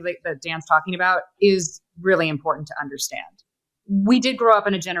 though, like that Dan's talking about, is really important to understand. We did grow up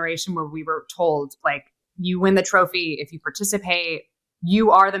in a generation where we were told, like, you win the trophy if you participate, you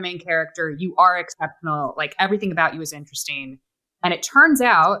are the main character, you are exceptional, like everything about you is interesting. And it turns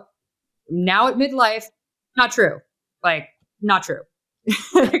out, now at midlife, not true. Like, not true.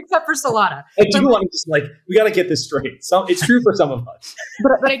 Except for Solana. I do want to just we got to get this straight. It's true for some of us.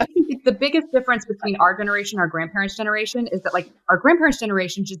 But I do think the biggest difference between our generation and our grandparents' generation is that our grandparents'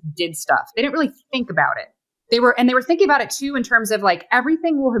 generation just did stuff. They didn't really think about it. They were thinking about it too in terms of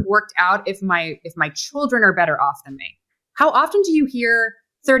everything will have worked out if my children are better off than me. How often do you hear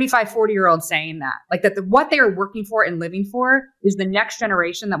 35, 40-year-olds saying that? What they are working for and living for is the next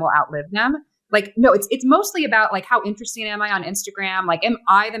generation that will outlive them. No, it's mostly about how interesting am I on Instagram? Am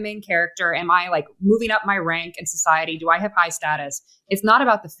I the main character? Am I moving up my rank in society? Do I have high status? It's not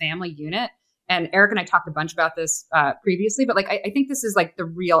about the family unit. And Eric and I talked a bunch about this previously, but I think this is the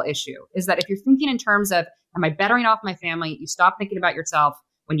real issue is that if you're thinking in terms of, am I bettering off my family? You stop thinking about yourself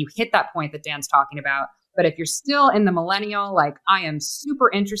when you hit that point that Dan's talking about. But if you're still in the millennial, I am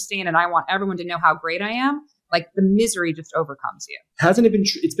super interesting and I want everyone to know how great I am, the misery just overcomes you. Hasn't it been,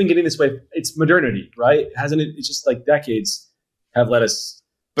 it's been getting this way. It's modernity, right? Hasn't it? It's just decades have led us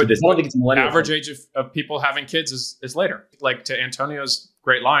to this. I don't think it's millennial. Average age of people having kids is later. To Antonio's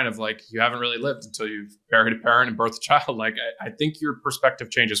great line of you haven't really lived until you've buried a parent and birthed a child. I think your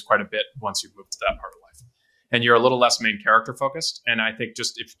perspective changes quite a bit once you move to that part of life. And you're a little less main character focused. And I think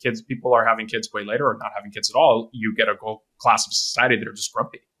just if people are having kids way later or not having kids at all, you get a whole class of society that are just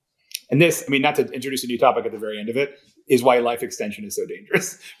grumpy. And this, not to introduce a new topic at the very end of it, is why life extension is so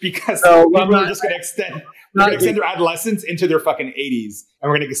dangerous. Because people are just going to extend their adolescence into their fucking 80s. And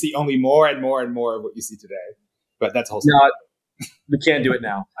we're going to see only more and more and more of what you see today. But that's a whole story. We can't do it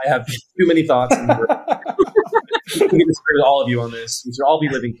now. I have too many thoughts. I'm going to disagree with all of you on this. We should all be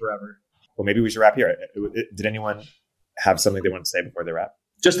living forever. Well, maybe we should wrap here. Did anyone have something they want to say before they wrap?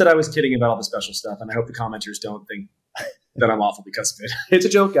 Just that I was kidding about all the special stuff, and I hope the commenters don't think that I'm awful because of it. It's a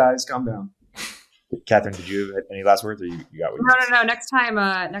joke, guys. Calm down. Katherine, did you have any last words, or you got what? No. Next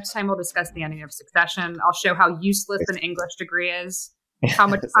time we'll discuss the ending of Succession. I'll show how useless an English degree is. how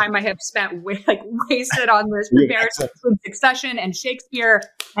much time I have spent wasted on this comparison between Succession and Shakespeare,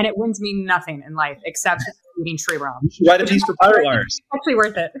 and it wins me nothing in life except eating tree rum. Write a piece for Pirate Wires. Actually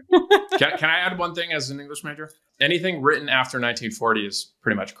worth it. Can I add one thing as an English major? Anything written after 1940 is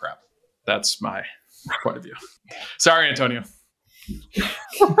pretty much crap. That's my point of view. Sorry, Antonio.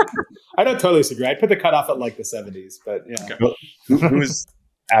 I don't totally disagree. I'd put the cutoff at like the 70s, but yeah. Okay. Who's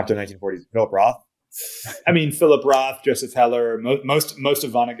after 1940s? Philip Roth? I mean, Philip Roth, Joseph Heller, most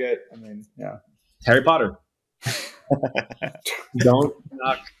of Vonnegut. I mean, yeah. Harry Potter. Don't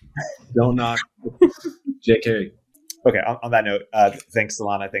knock. JK. Okay, on that note, thanks,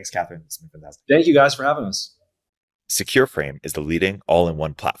 Solana. Thanks, Katherine. It's been fantastic. Thank you guys for having us. SecureFrame is the leading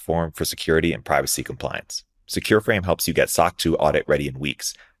all-in-one platform for security and privacy compliance. SecureFrame helps you get SOC 2 audit ready in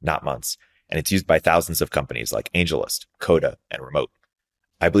weeks, not months, and it's used by thousands of companies like AngelList, Coda, and Remote.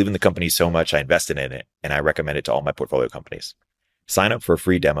 I believe in the company so much I invested in it, and I recommend it to all my portfolio companies. Sign up for a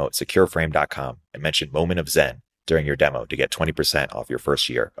free demo at secureframe.com and mention Moment of Zen during your demo to get 20% off your first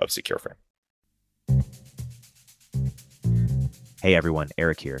year of SecureFrame. Hey everyone,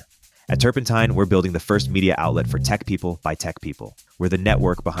 Eric here. At Turpentine, we're building the first media outlet for tech people by tech people. We're the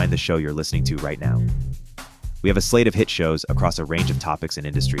network behind the show you're listening to right now. We have a slate of hit shows across a range of topics and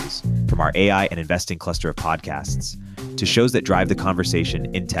industries, from our AI and investing cluster of podcasts to shows that drive the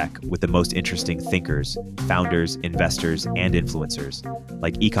conversation in tech with the most interesting thinkers, founders, investors, and influencers,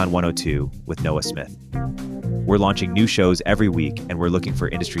 like Econ 102 with Noah Smith. We're launching new shows every week, and we're looking for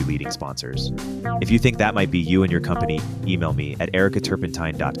industry-leading sponsors. If you think that might be you and your company, email me at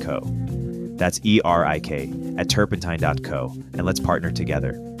ericaturpentine.co. That's ERIK at turpentine.co, and let's partner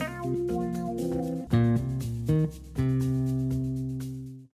together.